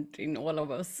wound in all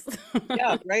of us.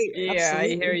 Yeah, right. Yeah,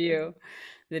 absolutely. I hear you.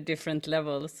 The different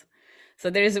levels. So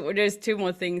there's two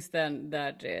more things then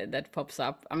that pops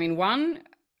up. I mean, one,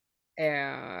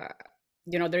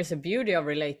 you know, there's a beauty of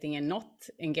relating and not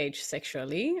engage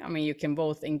sexually. I mean, you can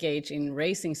both engage in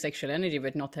raising sexual energy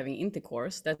but not having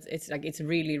intercourse. That's, it's like, it's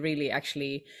really, really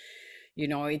actually, you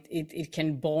know, it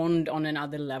can bond on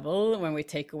another level when we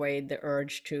take away the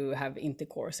urge to have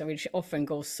intercourse, and which often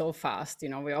goes so fast. You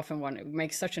know, we often want to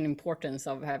make such an importance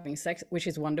of having sex, which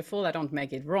is wonderful. I don't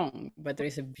make it wrong, but there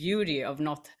is a beauty of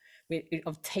not,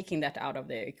 of taking that out of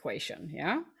the equation.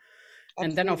 Yeah.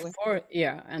 And then of course,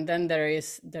 yeah, and then there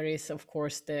is of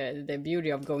course the beauty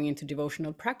of going into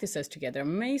devotional practices together.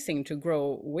 Amazing to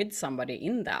grow with somebody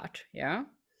in that. Yeah.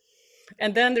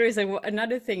 And then there is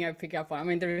another thing I pick up on. I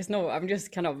mean, there is no, I'm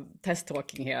just kind of test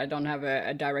talking here. I don't have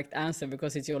a direct answer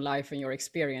because it's your life and your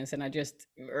experience, and I just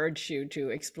urge you to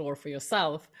explore for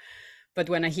yourself. But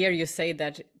when I hear you say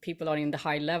that people are in the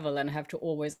high level and have to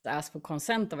always ask for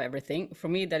consent of everything, for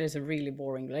me, that is a really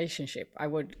boring relationship. I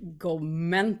would go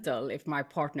mental if my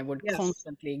partner would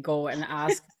constantly go and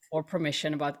ask for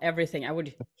permission about everything. I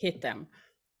would hit them.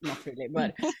 Not really,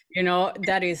 but you know,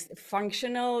 that is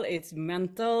functional, it's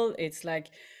mental, it's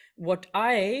like what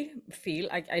I feel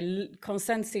like.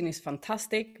 Consent scene is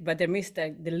fantastic, but there missed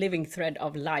the living thread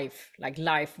of life, like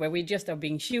life, where we just are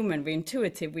being human, we're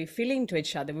intuitive, we feel into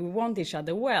each other, we want each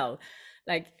other well.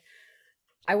 Like,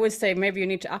 I would say maybe you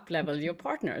need to up level your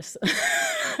partners.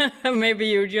 Maybe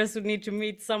you just need to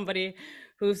meet somebody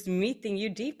who's meeting you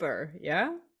deeper.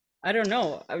 Yeah. I don't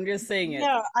know. I'm just saying it.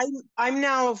 Yeah, I'm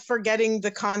now forgetting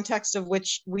the context of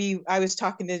which I was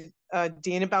talking to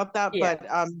Dean about that, but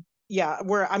yeah,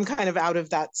 I'm kind of out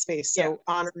of that space. So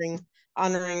honoring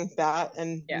that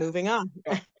and moving on.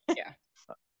 Yeah.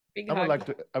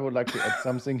 I would like to add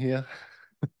something here.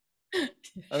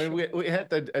 I mean, we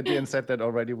had that, Dean said that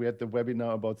already. We had the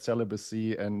webinar about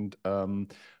celibacy and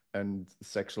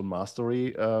sexual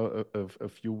mastery a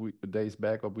few days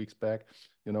back or weeks back,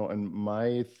 you know, and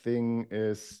my thing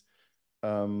is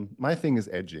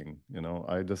edging, you know.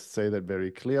 I just say that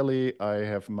very clearly. I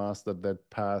have mastered that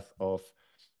path of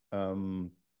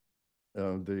the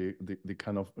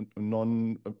kind of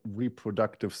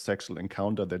non-reproductive sexual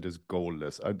encounter that is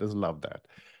goalless. I just love that.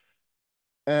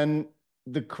 And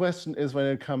the question is, when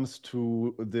it comes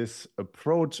to this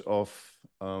approach of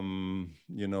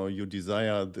you know, you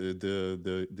desire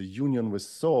the union with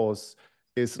source,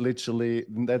 is literally,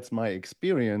 that's my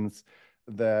experience,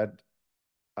 that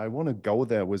I want to go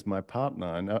there with my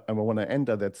partner, and I want to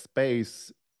enter that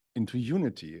space into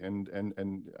unity, and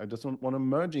I just don't want to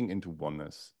merging into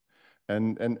oneness.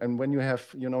 And when you have,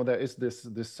 you know, there is this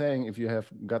saying, if you have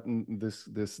gotten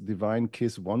this divine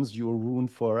kiss once, you're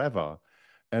ruined forever.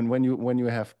 And when you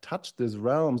have touched these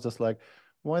realms, just like,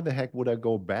 why the heck would I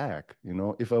go back? You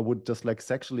know, if I would just like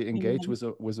sexually engage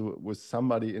with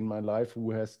somebody in my life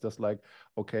who has just like,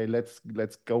 okay, let's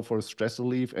go for a stress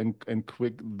relief and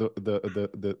quick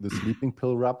the sleeping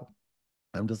pill rub.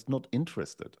 I'm just not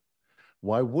interested.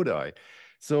 Why would I?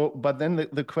 So, but then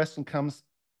the question comes,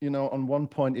 you know, on one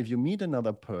point, if you meet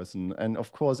another person, and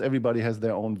of course everybody has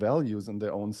their own values and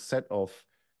their own set of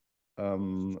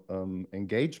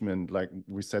engagement, like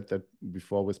we said that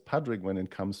before with Patrick, when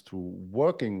it comes to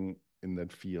working in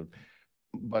that field.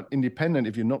 But independent,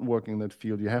 if you're not working in that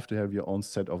field, you have to have your own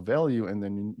set of value, and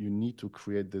then you need to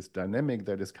create this dynamic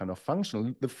that is kind of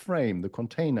functional, the frame, the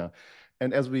container.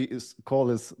 And as we call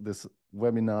this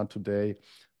webinar today,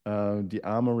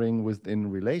 dearmouring within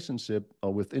relationship,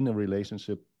 or within a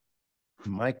relationship,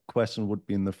 my question would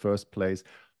be in the first place,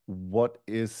 what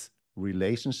is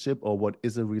relationship, or what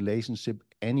is a relationship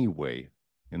anyway?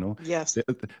 You know, yes,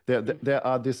 there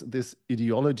are this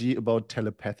ideology about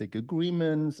telepathic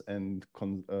agreements and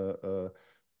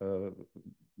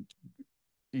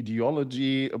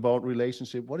ideology about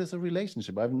relationship. What is a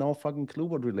relationship? I have no fucking clue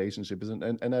what relationship is,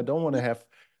 and I don't want to have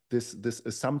this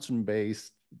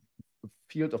assumption-based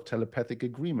field of telepathic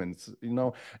agreements, you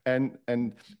know, and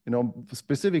you know,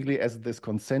 specifically as this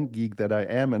consent geek that I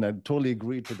am, and I totally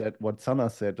agree to that what Sana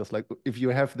said, just like, if you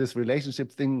have this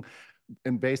relationship thing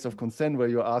in base of consent where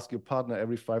you ask your partner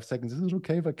every 5 seconds, is it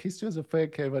okay if I kiss you? Is it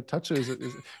okay if I touch you?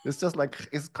 It's just like,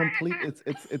 it's complete,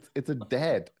 it's a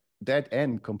dead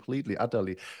end completely,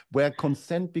 utterly, where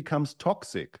consent becomes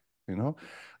toxic, you know,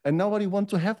 and nobody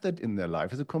wants to have that in their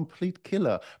life. It's a complete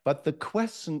killer. But the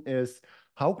question is,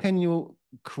 how can you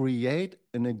create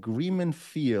an agreement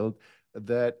field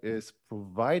that is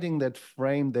providing that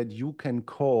frame that you can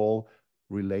call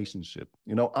relationship?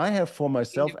 You know, I have for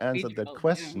myself answered that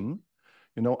question.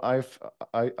 You know,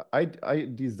 I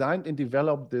designed and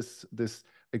developed this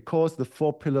course, the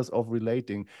 4 pillars of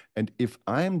relating. And if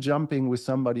I'm jumping with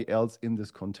somebody else in this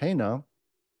container,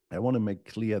 I want to make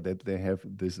clear that they have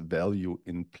this value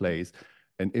in place.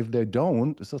 And if they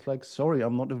don't, it's just like, sorry,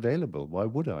 I'm not available. Why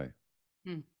would I?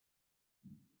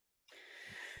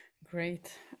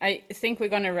 Great. I think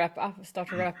we're going to start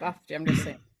to wrap up. I'm just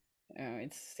saying,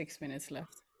 it's 6 minutes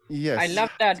left. Yes. I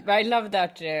love that. I love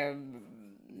that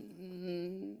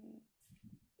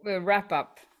wrap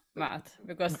up, Matt,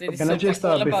 because it is Can I just,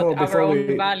 all about our before own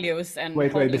we values and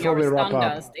wait, holding before our we wrap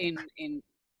up, standards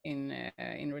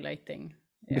in relating.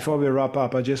 Before we wrap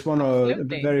up, I just want to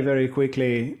Absolutely. very, very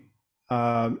quickly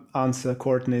answer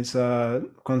Courtney's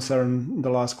concern, the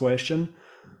last question,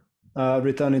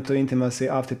 returning to intimacy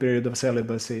after period of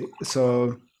celibacy.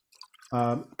 So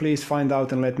please find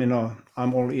out and let me know.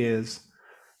 I'm all ears.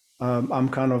 I'm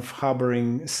kind of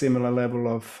harboring similar level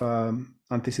of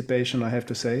anticipation, I have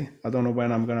to say. I don't know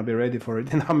when I'm going to be ready for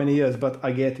it, in how many years, but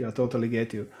I get you. I totally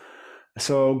get you.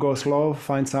 So go slow,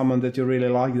 find someone that you really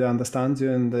like, that understands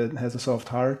you and that has a soft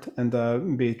heart, and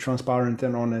be transparent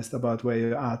and honest about where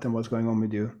you're at and what's going on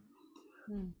with you.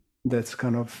 That's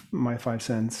kind of my 5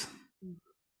 cents.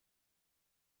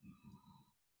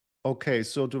 Okay,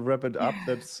 so to wrap it up,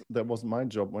 that was my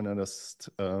job when I just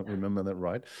remember that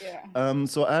right. Yeah.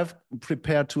 So I've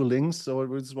prepared 2 links, so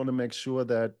we just want to make sure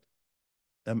that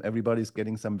everybody's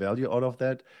getting some value out of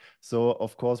that. So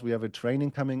of course we have a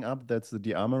training coming up. That's the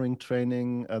dearmouring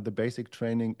training. The basic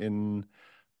training in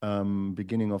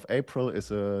beginning of April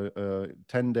is a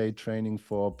 10-day training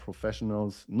for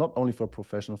professionals, not only for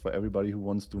professionals, for everybody who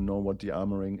wants to know what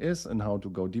dearmouring is and how to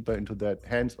go deeper into that,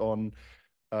 hands-on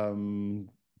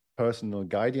personal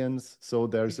guidance. So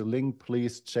there's a link,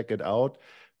 please check it out.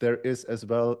 There is as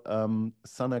well,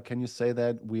 Sana, can you say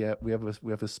that we have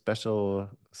a special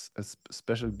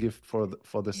gift for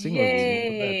the single room?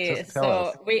 Yay! Just tell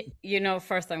us. we,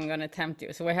 first I'm gonna tempt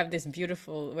you. So we have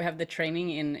the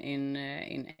training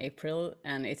in April,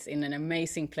 and it's in an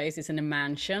amazing place. It's in a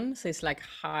mansion, so it's like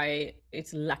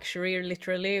it's luxury,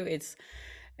 literally. It's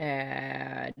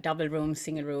double rooms,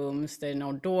 single rooms, there are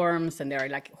no dorms, and there are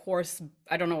like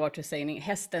I don't know what to say,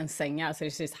 hästensängar, so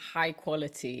it's just high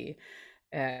quality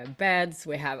beds.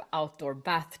 We have outdoor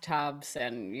bathtubs,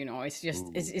 and it's just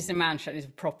it's a mansion. It's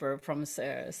proper from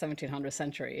 1700th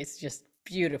century. It's just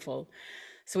beautiful.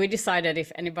 So we decided,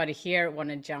 if anybody here want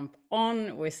to jump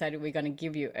on, we said we're going to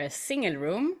give you a single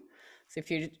room. So if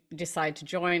you decide to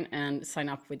join and sign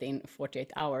up within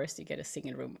 48 hours, you get a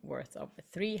single room worth of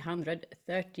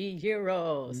 330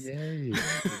 euros. Yay.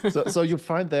 so you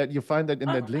find that in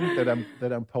that link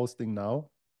that I'm posting now.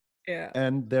 Yeah.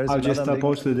 And there's I've another just link.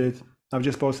 posted it. I've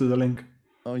just posted the link.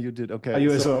 Oh, you did? Okay. Are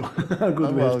you as well?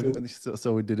 Good way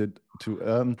so we did it too.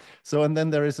 And then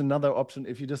there is another option.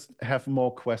 If you just have more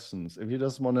questions, if you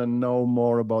just want to know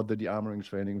more about the dearmouring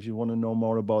training, if you want to know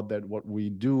more about that, what we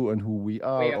do and who we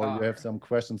are, or you have some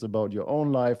questions about your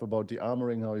own life, about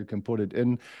dearmouring, how you can put it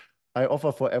in, I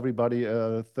offer for everybody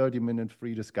a 30-minute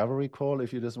free discovery call.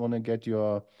 If you just want to get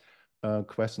your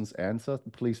questions answered,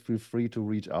 please feel free to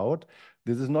reach out.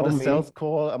 This is not a sales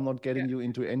call. I'm not getting you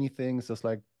into anything. It's just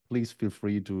like, please feel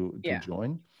free to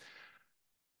join.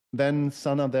 Then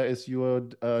Sana, there is your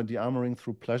dearmouring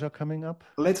through pleasure coming up.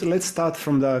 Let's start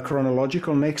from the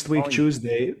chronological. Next week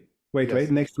Tuesday. Wait.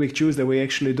 Next week Tuesday, we're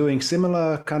actually doing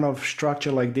similar kind of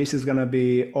structure like this. Is gonna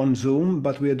be on Zoom,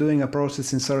 but we are doing a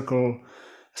process in circle.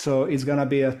 So it's gonna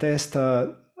be a test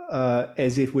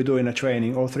as if we're doing a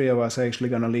training. All 3 of us are actually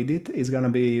gonna lead it. It's gonna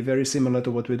be very similar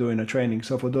to what we do in a training.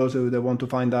 So for those of you that want to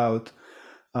find out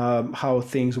how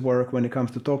things work when it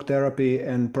comes to talk therapy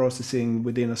and processing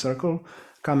within a circle,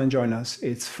 come and join us.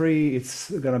 It's free.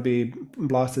 It's going to be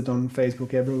blasted on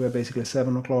Facebook everywhere, basically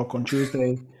 7 o'clock on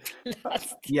Tuesday.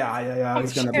 Yeah.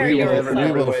 It's going to be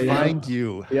everywhere. We will find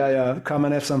you. Yeah. Come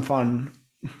and have some fun.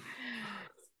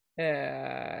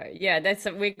 We're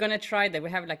going to try that. We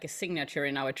have like a signature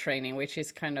in our training, which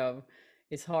is kind of,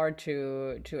 it's hard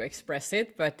to express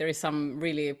it, but there is some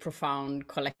really profound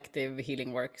collective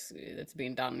healing works that's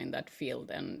being done in that field,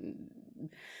 and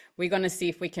we're going to see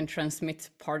if we can transmit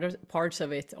parts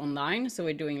of it online. So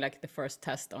we're doing like the first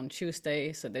test on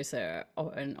Tuesday. So there's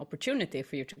an opportunity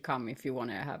for you to come if you want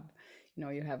to have,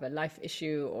 you have a life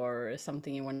issue or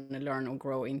something you want to learn or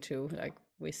grow into. Like,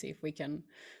 we see if we can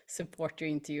support you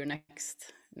into your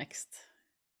next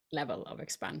level of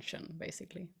expansion,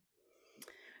 basically.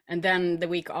 And then the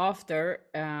week after,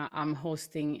 I'm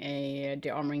hosting a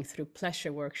dearmouring through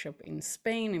pleasure workshop in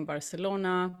Spain, in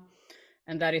Barcelona.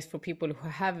 And that is for people who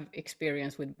have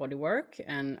experience with bodywork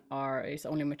and it's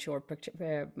only mature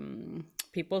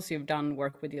people. So you've done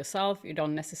work with yourself. You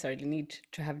don't necessarily need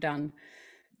to have done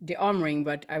dearmouring,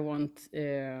 but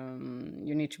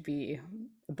you need to be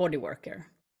a body worker.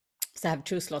 So I have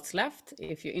 2 slots left.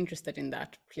 If you're interested in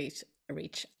that, please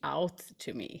reach out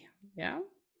to me. Yeah.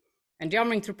 And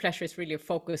dearmoring through pleasure is really a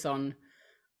focus on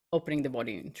opening the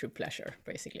body through pleasure,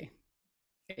 basically.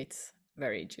 It's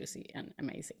very juicy and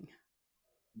amazing.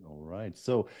 All right.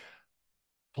 So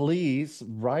please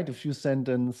write a few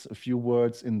sentences, a few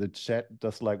words in the chat,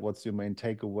 just like what's your main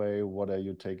takeaway? What are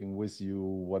you taking with you?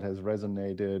 What has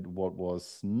resonated? What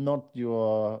was not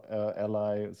your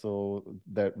ally? So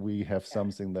that we have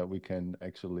something that we can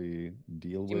actually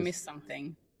deal with. You missed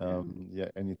something. Yeah,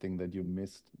 anything that you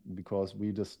missed, because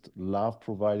we just love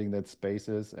providing that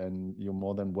spaces, and you're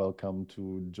more than welcome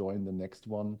to join the next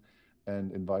one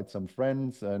and invite some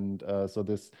friends. And so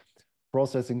this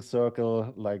processing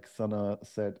circle, like Sana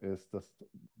said, is just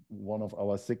one of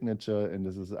our signature, and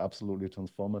this is absolutely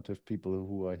transformative. People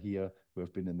who are here, who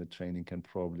have been in the training, can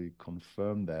probably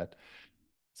confirm that.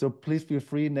 So please feel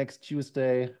free next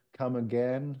Tuesday, come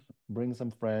again, bring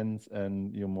some friends,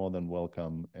 and you're more than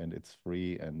welcome, and it's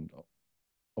free. And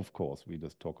of course, we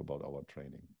just talk about our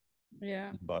training.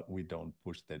 Yeah. But we don't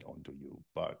push that onto you,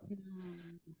 but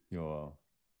you're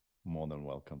more than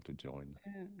welcome to join.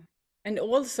 Yeah. And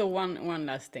also one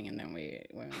last thing, and then we're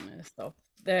gonna stop.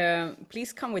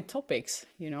 Please come with topics,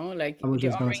 like I was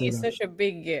just gonna dearmoring say is that. such a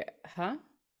big,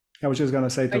 I was just gonna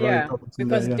say to write topics in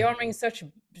because there, yeah. dearmoring is such,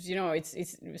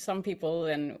 it's some people,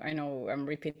 and I know I'm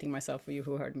repeating myself for you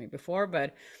who heard me before,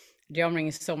 but dearmoring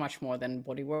is so much more than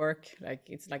body work.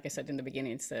 Like I said in the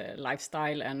beginning, it's a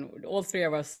lifestyle, and all three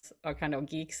of us are kind of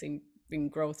geeks in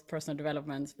growth, personal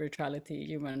development, spirituality,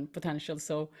 human potential.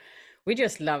 So we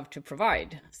just love to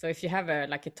provide. So if you have a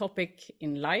topic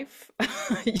in life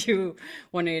you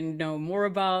want to know more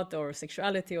about, or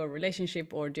sexuality or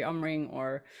relationship or dearmoring,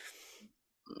 or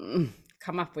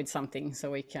come up with something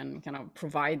so we can kind of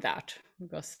provide that,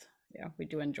 because we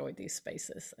do enjoy these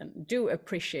spaces and do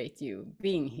appreciate you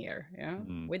being here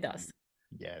with us.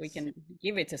 Yes, we can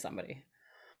give it to somebody.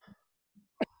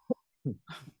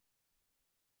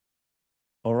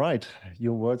 All right,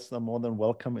 your words are more than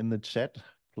welcome in the chat.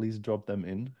 Please drop them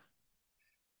in.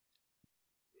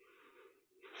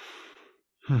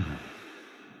 All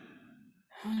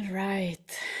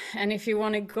right, and if you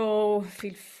want to go,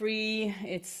 feel free.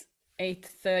 It's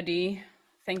 8:30.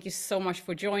 Thank you so much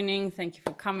for joining. Thank you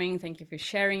for coming. Thank you for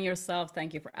sharing yourself.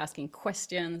 Thank you for asking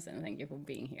questions, and thank you for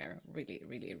being here. Really,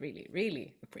 really, really,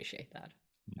 really appreciate that.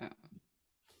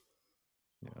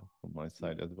 Yeah, from my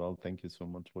side as well. Thank you so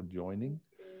much for joining.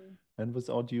 And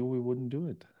without you, we wouldn't do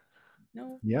it.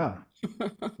 No. Yeah.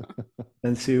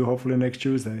 And see you hopefully next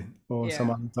Tuesday or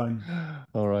some other time.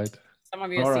 All right. Some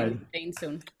of you are seeing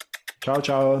soon. Ciao,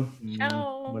 ciao.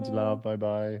 Ciao. Much love.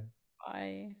 Bye-bye.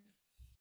 Bye.